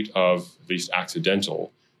state of, at least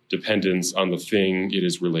accidental, dependence on the thing it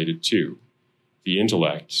is related to. The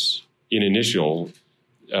intellect, in initiating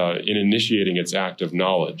its act of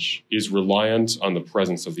knowledge, is reliant on the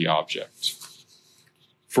presence of the object.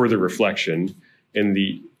 Further reflection, in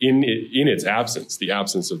its absence, the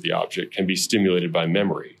absence of the object can be stimulated by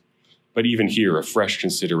memory. But even here, a fresh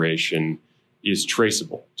consideration is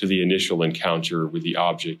traceable to the initial encounter with the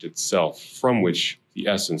object itself, from which the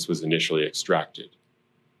essence was initially extracted.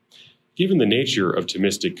 Given the nature of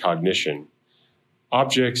Thomistic cognition,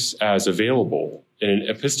 objects as available in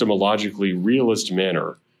an epistemologically realist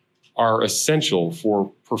manner are essential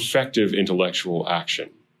for perfective intellectual action.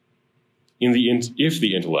 If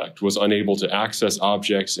the intellect was unable to access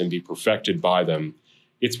objects and be perfected by them,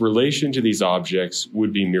 its relation to these objects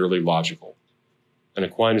would be merely logical. And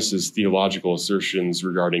Aquinas' theological assertions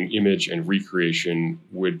regarding image and recreation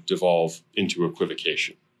would devolve into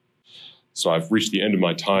equivocation. So I've reached the end of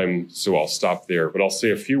my time, so I'll stop there, but I'll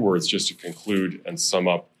say a few words just to conclude and sum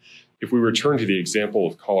up. If we return to the example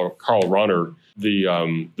of Karl Rahner,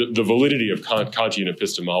 the validity of Kantian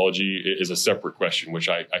epistemology is a separate question, which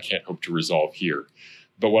I can't hope to resolve here.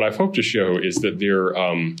 But what I've hoped to show is that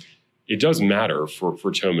it does matter for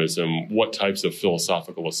Thomism what types of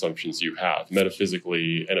philosophical assumptions you have,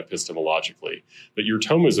 metaphysically and epistemologically. But your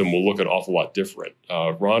Thomism will look an awful lot different.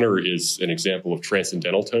 Rahner is an example of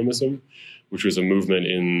transcendental Thomism, which was a movement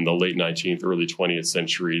in the late 19th, early 20th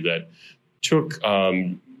century that took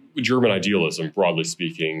German idealism, broadly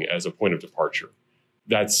speaking, as a point of departure.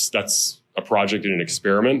 That's a project and an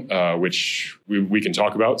experiment, which we can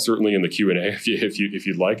talk about, certainly in the Q&A if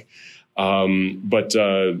you'd like. But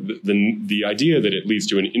the idea that it leads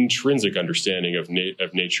to an intrinsic understanding of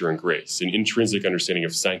nature and grace, an intrinsic understanding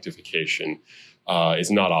of sanctification,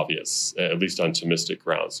 is not obvious, at least on Thomistic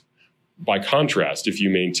grounds. By contrast, if you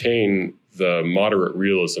maintain the moderate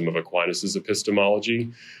realism of Aquinas'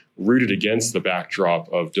 epistemology, rooted against the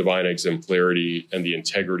backdrop of divine exemplarity and the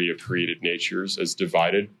integrity of created natures as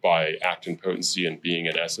divided by act and potency and being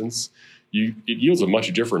and essence, it yields a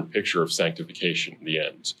much different picture of sanctification in the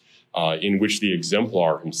end, in which the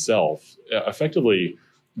exemplar himself effectively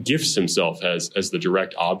gifts himself as the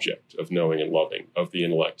direct object of knowing and loving, of the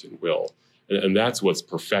intellect and will. And that's what's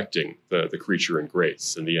perfecting the creature in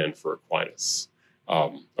grace in the end for Aquinas.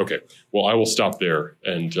 Okay, well, I will stop there,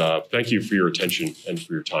 and thank you for your attention and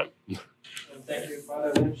for your time. And thank you,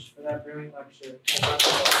 Father Lynch, for that brilliant lecture.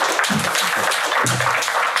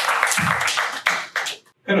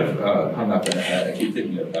 Hung up, and I keep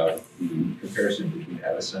thinking about the comparison between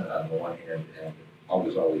Avicenna on the one hand and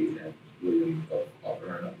Al-Ghazali and William of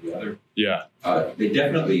Auburn on the other. Yeah. They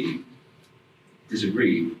definitely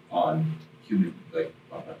disagree on human free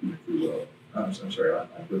will. On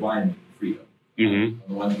divine freedom.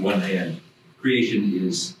 Mm-hmm. On the one hand, creation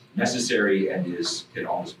is necessary and can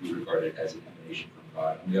almost be regarded as an emanation from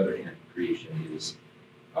God. On the other hand, creation is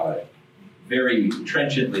very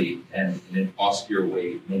trenchantly and in an austere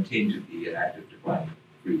way maintained to be an act of divine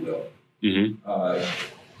free will. Mm-hmm.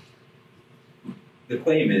 The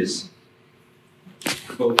claim is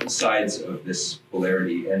both sides of this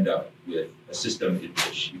polarity end up with a system in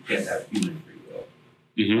which you can't have human free will.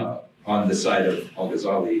 Mm-hmm. On the side of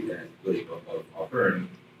Al-Ghazali and William of Auburn,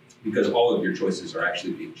 because all of your choices are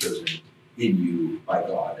actually being chosen in you by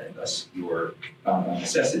God, and thus you're bound by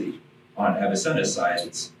necessity. On Avicenna's side,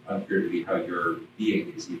 it's unclear to me how your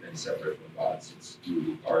being is even separate from God, since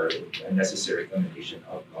you are a necessary emanation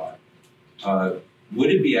of God. Would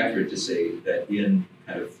it be accurate to say that in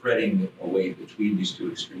kind of threading a way between these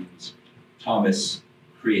two extremes, Thomas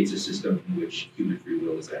creates a system in which human free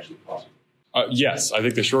will is actually possible? Yes, I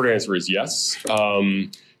think the short answer is yes.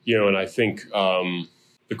 And I think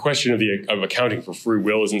the question of accounting for free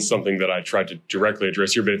will isn't something that I tried to directly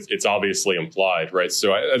address here, but it's obviously implied, right?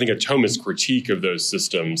 So I think a Thomist critique of those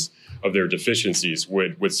systems, of their deficiencies,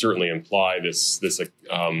 would certainly imply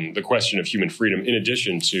the question of human freedom in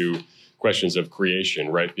addition to questions of creation,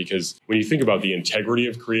 right? Because when you think about the integrity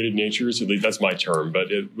of created natures, at least that's my term,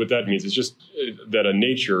 but what that means is just that a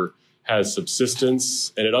nature has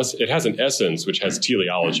subsistence, and it has an essence which has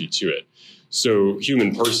teleology to it. So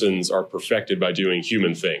human persons are perfected by doing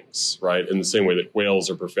human things, right? In the same way that whales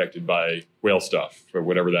are perfected by whale stuff, or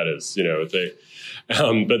whatever that is,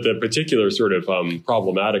 but the particular sort of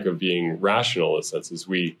problematic of being rational, in a sense, is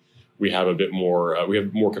we have a bit more, we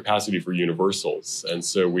have more capacity for universals. And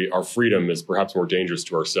so our freedom is perhaps more dangerous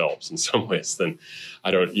to ourselves in some ways than,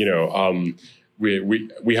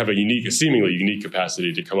 we have a seemingly unique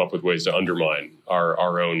capacity to come up with ways to undermine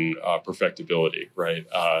our own perfectibility, right?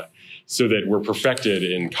 So that we're perfected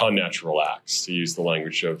in connatural acts, to use the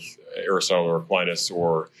language of Aristotle or Aquinas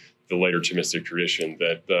or the later Thomistic tradition,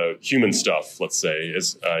 that the human stuff, let's say,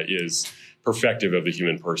 is perfective of the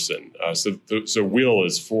human person. So will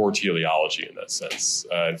is for teleology in that sense.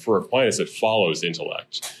 And for Aquinas, it follows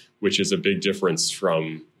intellect, which is a big difference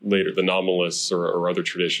from later the nominalists or other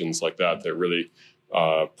traditions like that really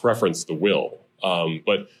preference the will.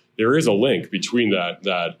 But there is a link between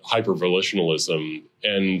that hyper-volitionalism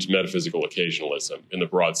and metaphysical occasionalism in the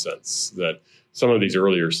broad sense, that some of these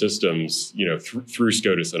earlier systems, through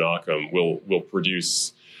Scotus and Occam, will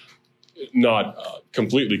produce not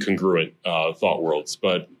completely congruent thought worlds,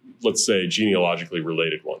 but let's say genealogically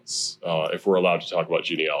related ones, if we're allowed to talk about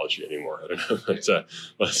genealogy anymore. I don't know, but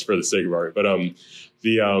that's for the sake of argument.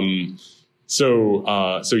 But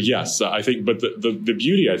so yes, I think. But the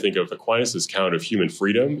beauty, I think, of Aquinas' count of human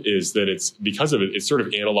freedom is that it's because of it. It's sort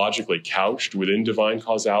of analogically couched within divine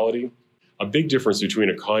causality. A big difference between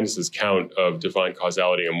Aquinas' count of divine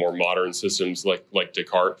causality and more modern systems like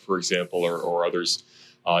Descartes, for example, or others.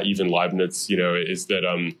 Even Leibniz, is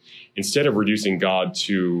that instead of reducing God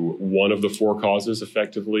to one of the four causes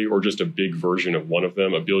effectively, or just a big version of one of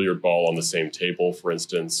them, a billiard ball on the same table, for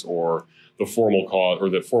instance, or the formal cause or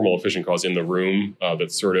the formal efficient cause in the room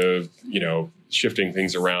that's sort of, shifting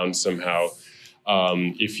things around somehow.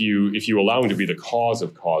 If you allow him to be the cause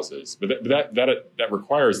of causes, but that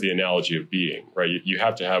requires the analogy of being, right? You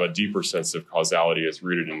have to have a deeper sense of causality as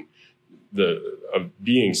rooted in of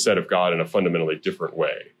being said of God in a fundamentally different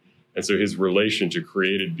way. And so his relation to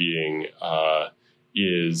created being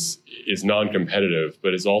is non-competitive,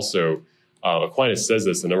 but is also Aquinas says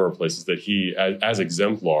this in a number of places, that he, as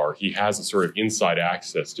exemplar, he has a sort of inside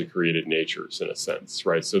access to created natures in a sense,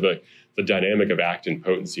 right? So the dynamic of act and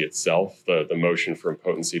potency itself, the motion from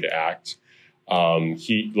potency to act,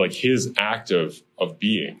 he, like his act of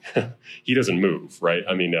being, he doesn't move, right?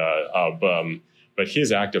 I mean, but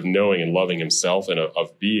his act of knowing and loving himself and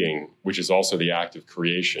of being, which is also the act of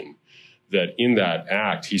creation, that in that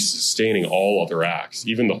act, he's sustaining all other acts.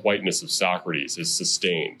 Even the whiteness of Socrates is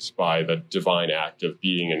sustained by the divine act of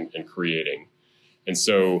being and creating. And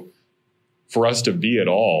so for us to be at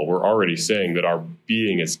all, we're already saying that our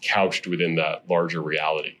being is couched within that larger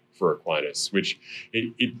reality for Aquinas, which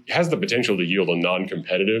it has the potential to yield a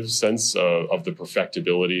non-competitive sense of the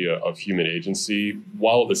perfectibility of human agency,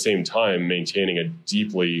 while at the same time maintaining a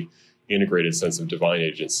deeply integrated sense of divine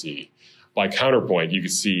agency. By counterpoint, you can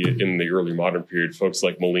see in the early modern period, folks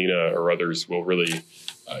like Molina or others will really,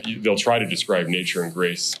 they'll try to describe nature and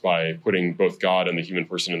grace by putting both God and the human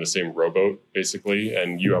person in the same rowboat, basically,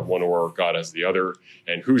 and you have one oar, God has the other,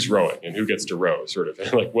 and who's rowing and who gets to row, sort of.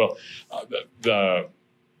 And like, well,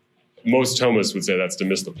 most Thomists would say that's to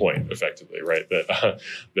miss the point, effectively, right?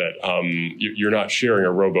 You're not sharing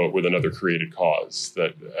a rowboat with another created cause.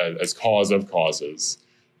 That as cause of causes,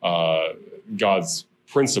 God's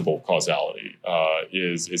principal causality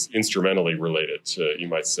is instrumentally related to, you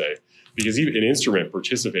might say, because even an instrument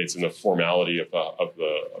participates in the formality of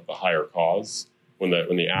the higher cause. When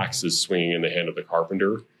the axe is swinging in the hand of the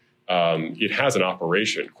carpenter, it has an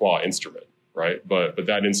operation qua instrument, right? But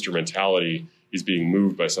that instrumentality is being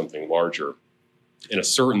moved by something larger. In a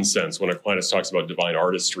certain sense, when Aquinas talks about divine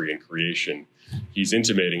artistry and creation, he's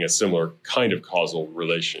intimating a similar kind of causal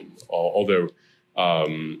relation, although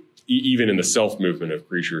even in the self-movement of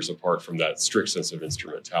creatures, apart from that strict sense of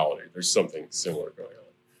instrumentality, there's something similar going on.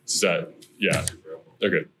 Is that, yeah.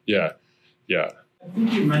 Okay, yeah. I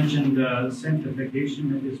think you mentioned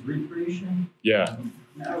sanctification is recreation. Yeah.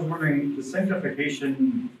 I was wondering, does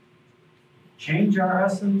sanctification change our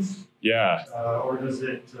essence? Yeah. Or does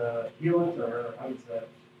it heal it, or how would you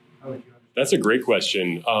understand? That's a great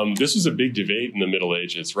question. This was a big debate in the Middle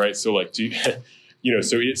Ages, right? So like,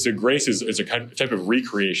 so grace is a type of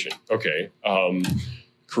recreation. Okay.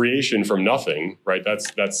 Creation from nothing, right?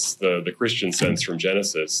 That's the Christian sense from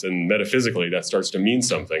Genesis. And metaphysically, that starts to mean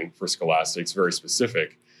something for scholastics, very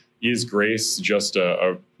specific. Is grace just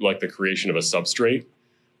like the creation of a substrate?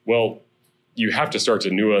 Well, you have to start to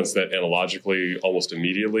nuance that analogically almost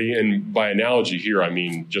immediately. And by analogy here, I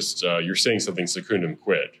mean just you're saying something secundum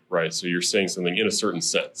quid, right? So you're saying something in a certain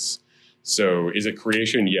sense. So is it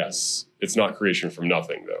creation? Yes. It's not creation from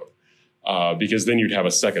nothing, though. Because then you'd have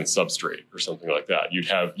a second substrate or something like that.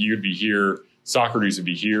 You'd be here, Socrates would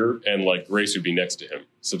be here, and like grace would be next to him,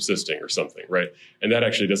 subsisting or something, right? And that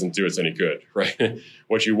actually doesn't do us any good, right?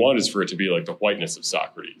 What you want is for it to be like the whiteness of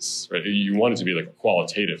Socrates, right? You want it to be like a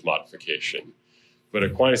qualitative modification. But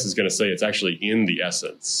Aquinas is going to say it's actually in the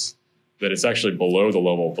essence, that it's actually below the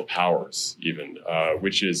level of the powers, even,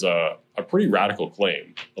 which is a pretty radical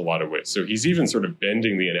claim in a lot of ways. So he's even sort of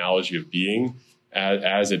bending the analogy of being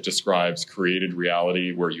as it describes created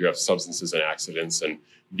reality, where you have substances and accidents and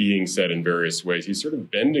being said in various ways. He's sort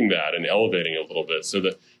of bending that and elevating it a little bit. So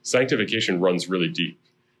the sanctification runs really deep.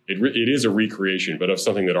 It is a recreation, but of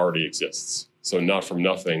something that already exists. So not from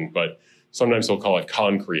nothing, but sometimes he'll call it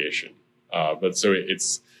concreation. But so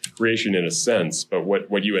it's creation in a sense, but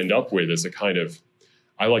what you end up with is a kind of,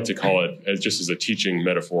 I like to call it, just as a teaching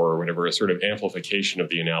metaphor or whatever, a sort of amplification of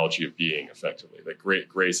the analogy of being, effectively. That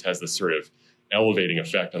grace has this sort of elevating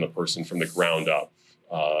effect on the person from the ground up.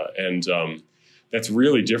 And that's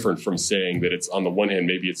really different from saying that it's, on the one hand,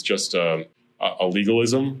 maybe it's just a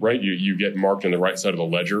legalism, right? You get marked on the right side of the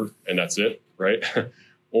ledger and that's it, right?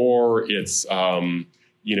 Or it's,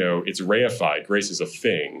 it's reified. Grace is a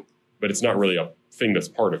thing, but it's not really a thing that's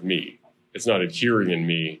part of me. It's not adhering in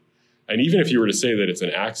me. And even if you were to say that it's an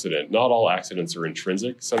accident, not all accidents are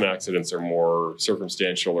intrinsic. Some accidents are more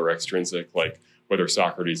circumstantial or extrinsic, like whether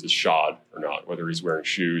Socrates is shod or not, whether he's wearing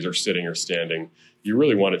shoes or sitting or standing. You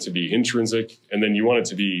really want it to be intrinsic, and then you want it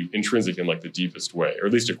to be intrinsic in like the deepest way, or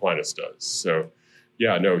at least Aquinas does. So,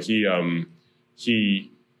 yeah, no, that's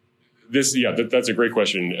a great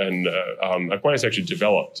question. And Aquinas actually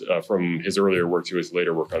developed from his earlier work to his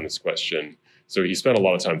later work on this question. So he spent a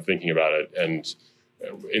lot of time thinking about it, and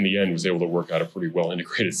in the end was able to work out a pretty well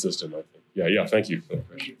integrated system, I think. Yeah, thank you for that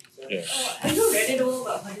question. Yeah. Have you read at all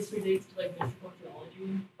about how this relates to like mystical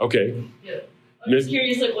theology? Okay. Yeah. I'm just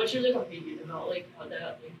curious, like, what's your like opinion about like how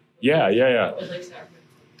that like Yeah. with like sacrament?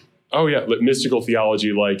 Oh yeah, mystical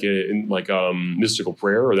theology, like mystical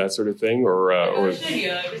prayer or that sort of thing, or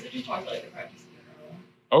Yeah, I guess I just talked about like the practice in general.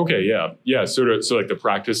 Okay, yeah. So like the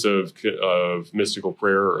practice of mystical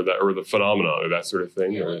prayer, or the phenomena, or that sort of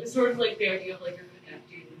thing. Yeah, Or, it's sort of like the idea of like you're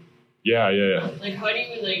connecting. yeah. Like how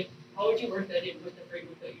would you work that in with the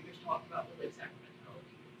framework that you just talked about with like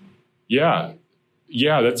sacramentality?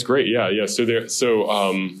 Yeah, that's great. Yeah. So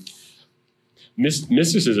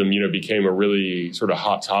mysticism, became a really sort of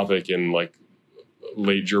hot topic in like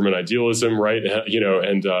late German idealism, right? And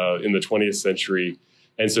in the 20th century.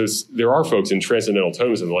 And so there are folks in transcendental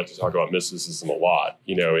Thomism that like to talk about mysticism a lot,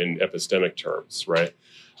 in epistemic terms, right?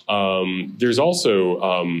 There's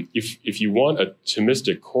also, if you want a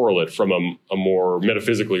Thomistic correlate from a more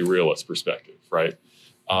metaphysically realist perspective, right?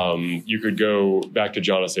 You could go back to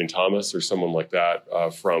John of St. Thomas or someone like that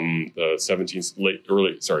from the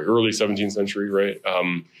early 17th century, right?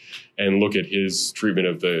 And look at his treatment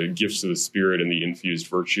of the gifts of the Spirit and the infused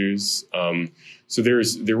virtues. So there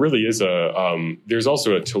really is there's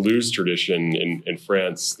also a Toulouse tradition in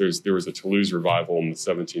France. There was a Toulouse revival in the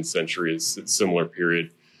 17th century, it's a similar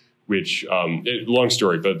period, which, long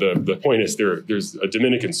story, but the point is there's a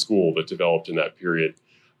Dominican school that developed in that period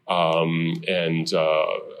and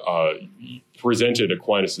presented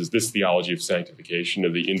Aquinas' this theology of sanctification,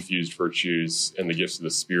 of the infused virtues and the gifts of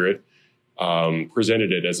the Spirit,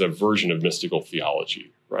 presented it as a version of mystical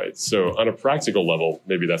theology, right? So on a practical level,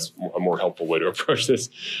 maybe that's a more helpful way to approach this.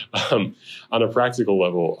 On a practical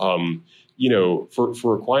level,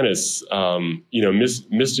 for Aquinas,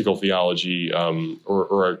 mystical theology,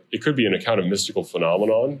 or it could be an account of mystical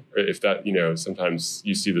phenomenon, if that, sometimes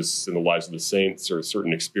you see this in the lives of the saints or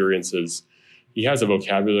certain experiences. He has a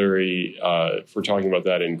vocabulary for talking about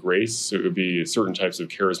that in grace. So it would be certain types of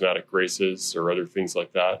charismatic graces or other things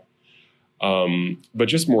like that. But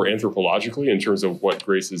just more anthropologically, in terms of what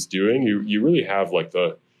grace is doing, you really have like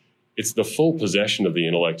it's the full possession of the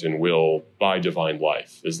intellect and will by divine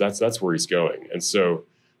life. That's where he's going. And so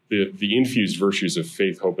the infused virtues of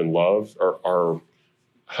faith, hope, and love are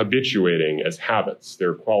habituating as habits.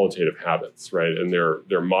 They're qualitative habits, right? And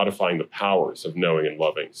they're modifying the powers of knowing and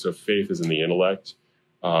loving. So faith is in the intellect,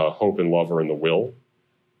 hope and love are in the will.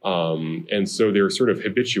 And so they're sort of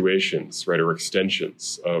habituations, right, or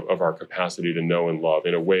extensions of our capacity to know and love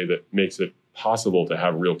in a way that makes it possible to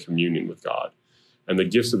have real communion with God. And the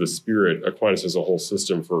gifts of the Spirit, Aquinas has a whole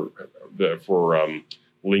system for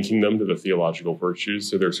linking them to the theological virtues.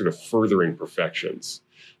 So they're sort of furthering perfections.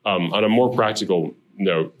 On a more practical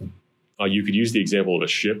note, you could use the example of a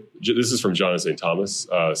ship. This is from John of St. Thomas.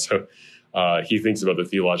 He thinks about the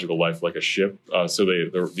theological life like a ship. So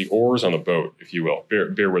the oars on the boat, if you will,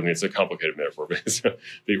 bear with me, it's a complicated metaphor, but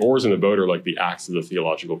the oars in the boat are like the acts of the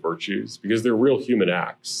theological virtues because they're real human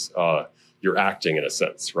acts. You're acting in a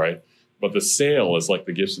sense, right? But the sail is like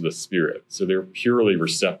the gifts of the Spirit. So they're purely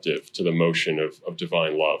receptive to the motion of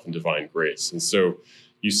divine love and divine grace. And so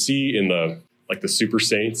you see in the super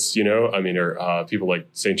saints, or people like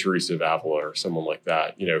Saint Teresa of Avila or someone like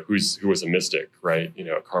that, who was a mystic, right?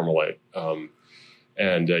 A Carmelite.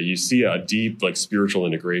 And you see a deep spiritual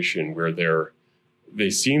integration where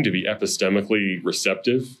they seem to be epistemically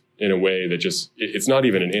receptive in a way that it's not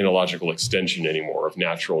even an analogical extension anymore of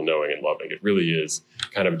natural knowing and loving. It really is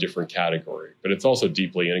kind of a different category, but it's also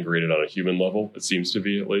deeply integrated on a human level. It seems to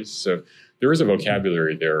be, at least. So there is a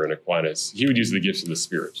vocabulary there in Aquinas. He would use the gifts of the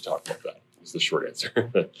Spirit to talk about that. Is the short answer.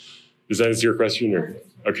 Does that answer your question? Or?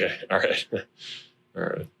 Okay. All right. All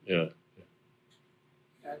right. Yeah.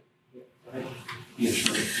 Yeah,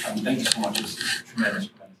 sure. Thank you so much. It's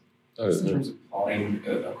tremendous. In terms of applying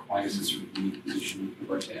Aquinas' sort of unique position with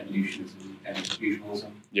regard to emanationism and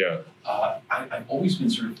occasionalism, I've always been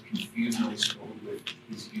sort of confused and always struggled with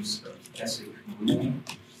his use of esse communally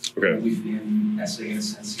within esse in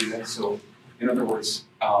essentia. So, in other words,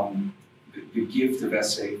 the gift of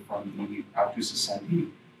esse from the Actus Essendi,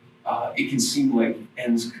 it can seem like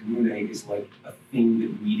ens commune is like a thing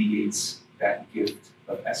that mediates that gift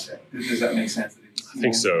of esse. Does that make sense? I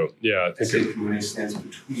think so. Yeah, I think esse commune stands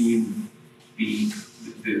between the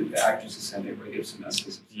Actus Essendi, right, ipsum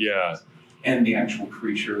esse, and the actual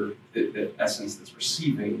creature, the essence that's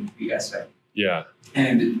receiving the esse. Yeah.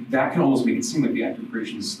 And that can almost make it seem like the act of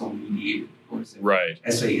creation is still mediated. Right.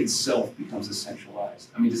 Esse itself becomes essentialized.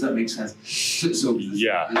 I mean, does that make sense? So this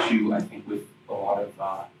issue, I think, with a lot of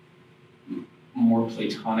more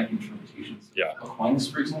Platonic interpretations of Aquinas,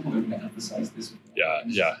 for example, they're going to emphasize this.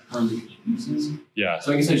 Term that he uses. Yeah.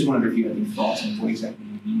 So I guess I just wondered if you had any thoughts on what exactly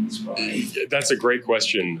he means by. That's a great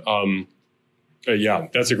question.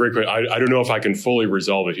 That's a great question. I don't know if I can fully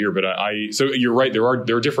resolve it here, but so you're right. There are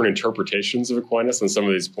different interpretations of Aquinas on some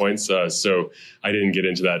of these points. So I didn't get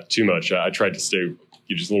into that too much. I tried to stay,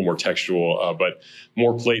 just a little more textual, but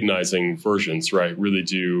more Platonizing versions, right, really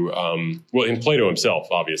do, well, in Plato himself,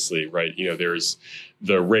 obviously, right, there's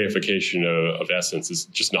the reification of essence is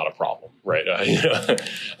just not a problem, right?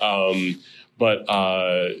 But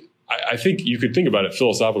I think you could think about it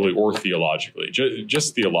philosophically or theologically.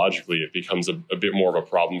 Just theologically, it becomes a bit more of a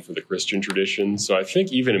problem for the Christian tradition. So I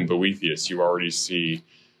think even in Boethius, you already see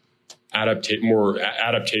more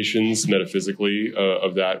adaptations metaphysically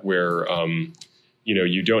of that, where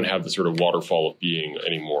you don't have the sort of waterfall of being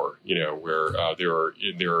anymore. Where there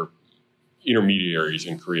are intermediaries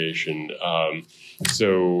in creation. I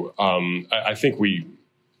think we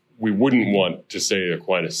wouldn't want to say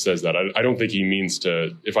Aquinas says that. I don't think he means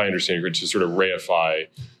to, if I understand it, to sort of reify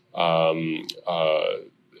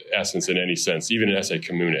essence in any sense, even in esse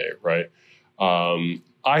commune, right?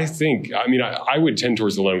 I would tend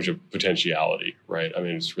towards the language of potentiality, right? I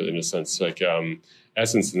mean, it's really in a sense like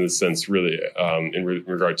essence in this sense really in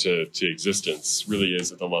regard to existence really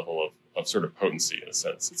is at the level of sort of potency in a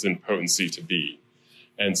sense. It's in potency to be.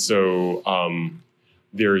 And so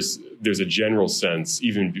there's a general sense,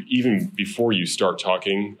 even before you start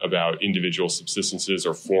talking about individual subsistences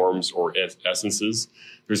or forms or essences,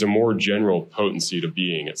 there's a more general potency to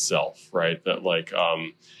being itself, right? That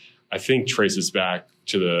I think traces back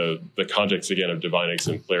to the context again of divine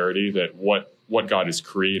exemplarity, that what God is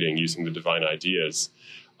creating using the divine ideas.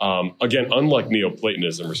 Again, unlike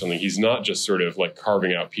Neoplatonism or something, he's not just sort of like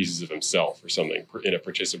carving out pieces of himself or something in a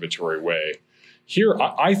participatory way. Here,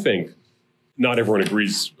 I think not everyone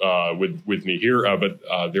agrees with me here, but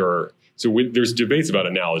there's debates about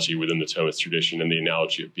analogy within the Thomist tradition and the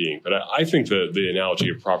analogy of being. But I think the analogy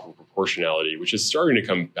of proper proportionality, which is starting to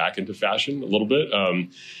come back into fashion a little bit,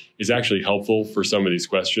 is actually helpful for some of these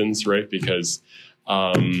questions, right? Because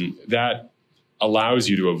that allows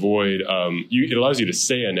you to avoid, it allows you to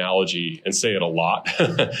say analogy and say it a lot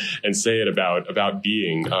and say it about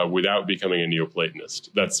being without becoming a Neoplatonist.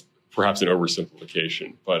 That's perhaps an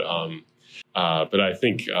oversimplification, but I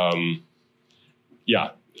think, I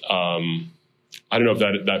don't know if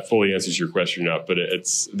that fully answers your question or not, but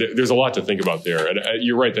there's a lot to think about there. And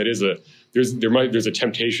you're right, there's a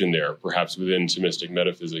temptation there, perhaps within Thomistic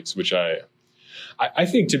metaphysics, which I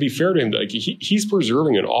think, to be fair to him, like he's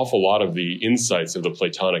preserving an awful lot of the insights of the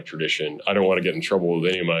Platonic tradition. I don't want to get in trouble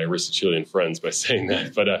with any of my Aristotelian friends by saying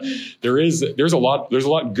that, but there's a lot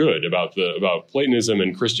good about Platonism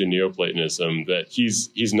and Christian Neoplatonism that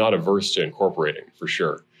he's not averse to incorporating, for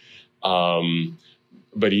sure.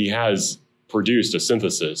 But he has produced a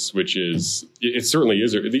synthesis, which is, it certainly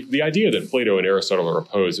is, the idea that Plato and Aristotle are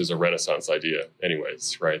opposed is a Renaissance idea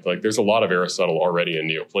anyways, right? Like there's a lot of Aristotle already in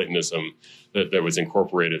Neoplatonism that was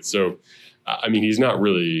incorporated. So, I mean, he's not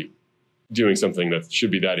really doing something that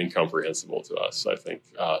should be that incomprehensible to us, I think.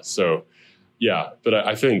 But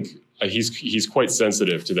I think he's quite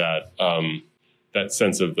sensitive to that, that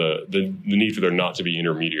sense of the need for there not to be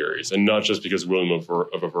intermediaries, and not just because William of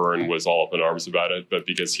Auvergne was all up in arms about it, but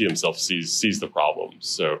because he himself sees the problems.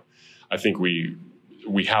 So I think we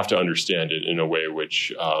have to understand it in a way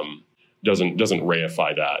which doesn't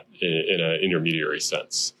reify that in an intermediary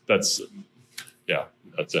sense. That's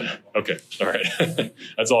it. Okay, all right.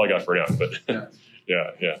 That's all I got for now. But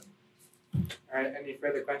yeah. All right. Any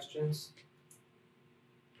further questions?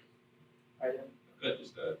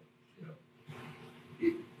 Just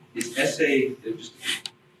is essay, just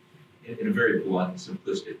in a very blunt,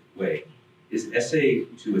 simplistic way, is essay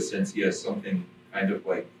to essentia something kind of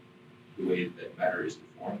like the way that matter is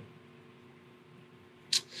deformed?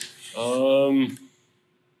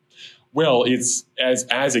 Well, it's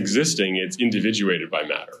as existing, it's individuated by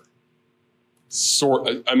matter. Sort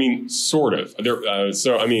of. There. Because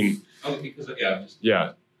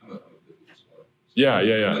yeah. I'm a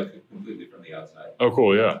Yeah. like completely from the outside. Oh,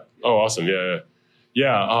 cool. Yeah. Oh, awesome. Yeah.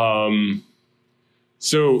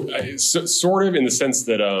 So sort of in the sense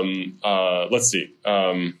that, let's see.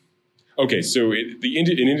 Okay, so an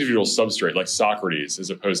individual substrate like Socrates, as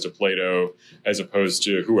opposed to Plato, as opposed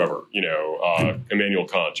to whoever, Immanuel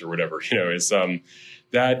Kant or whatever, is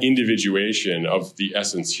that individuation of the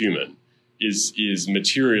essence human is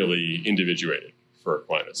materially individuated for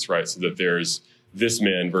Aquinas, right? So that there's this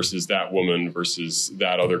man versus that woman versus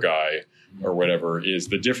that other guy, or whatever, is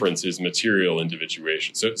the difference is material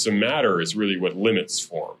individuation. So matter is really what limits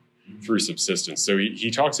form through subsistence. So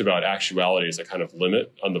he talks about actuality as a kind of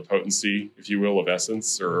limit on the potency, if you will, of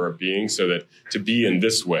essence or of being, so that to be in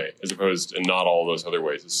this way, as opposed to not all those other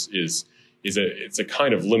ways, it's a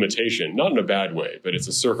kind of limitation, not in a bad way, but it's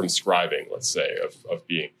a circumscribing, let's say, of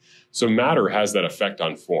being. So matter has that effect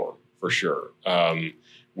on form, for sure.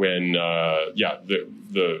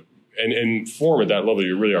 and form at that level,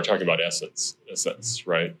 you really are talking about essence,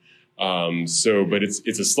 right? But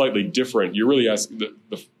it's a slightly different. You really ask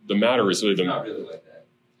the matter is really It's not really like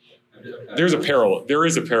that. There's a parallel. There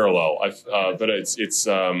is a parallel, but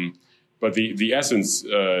but the essence.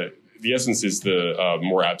 The essence is the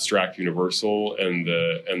more abstract universal, and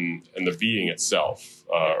the being itself,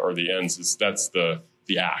 or the ends, that's the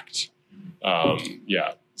act. So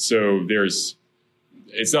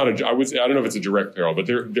it's not I don't know if it's a direct parallel, but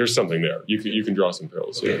there's something there. You can draw some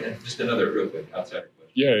parallels. Okay, and just another real quick outsider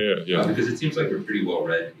question. Yeah. Because it seems like we're pretty well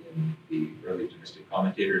read in the early Thomistic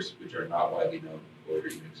commentators, which are not widely known or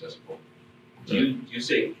even accessible. Do you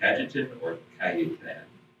say Cajetan or Cajetan?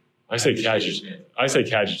 I say Cajetan.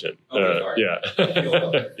 Okay,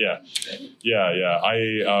 Yeah.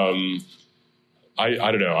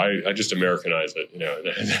 I don't know. I just Americanize it,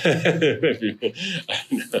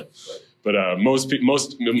 But most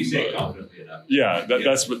you say it confidently enough. Yeah,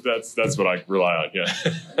 that's what I rely on. Yeah.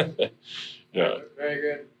 Yeah. Very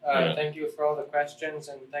good. Thank you for all the questions,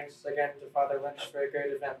 and thanks again to Father Lynch for a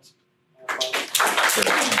great event.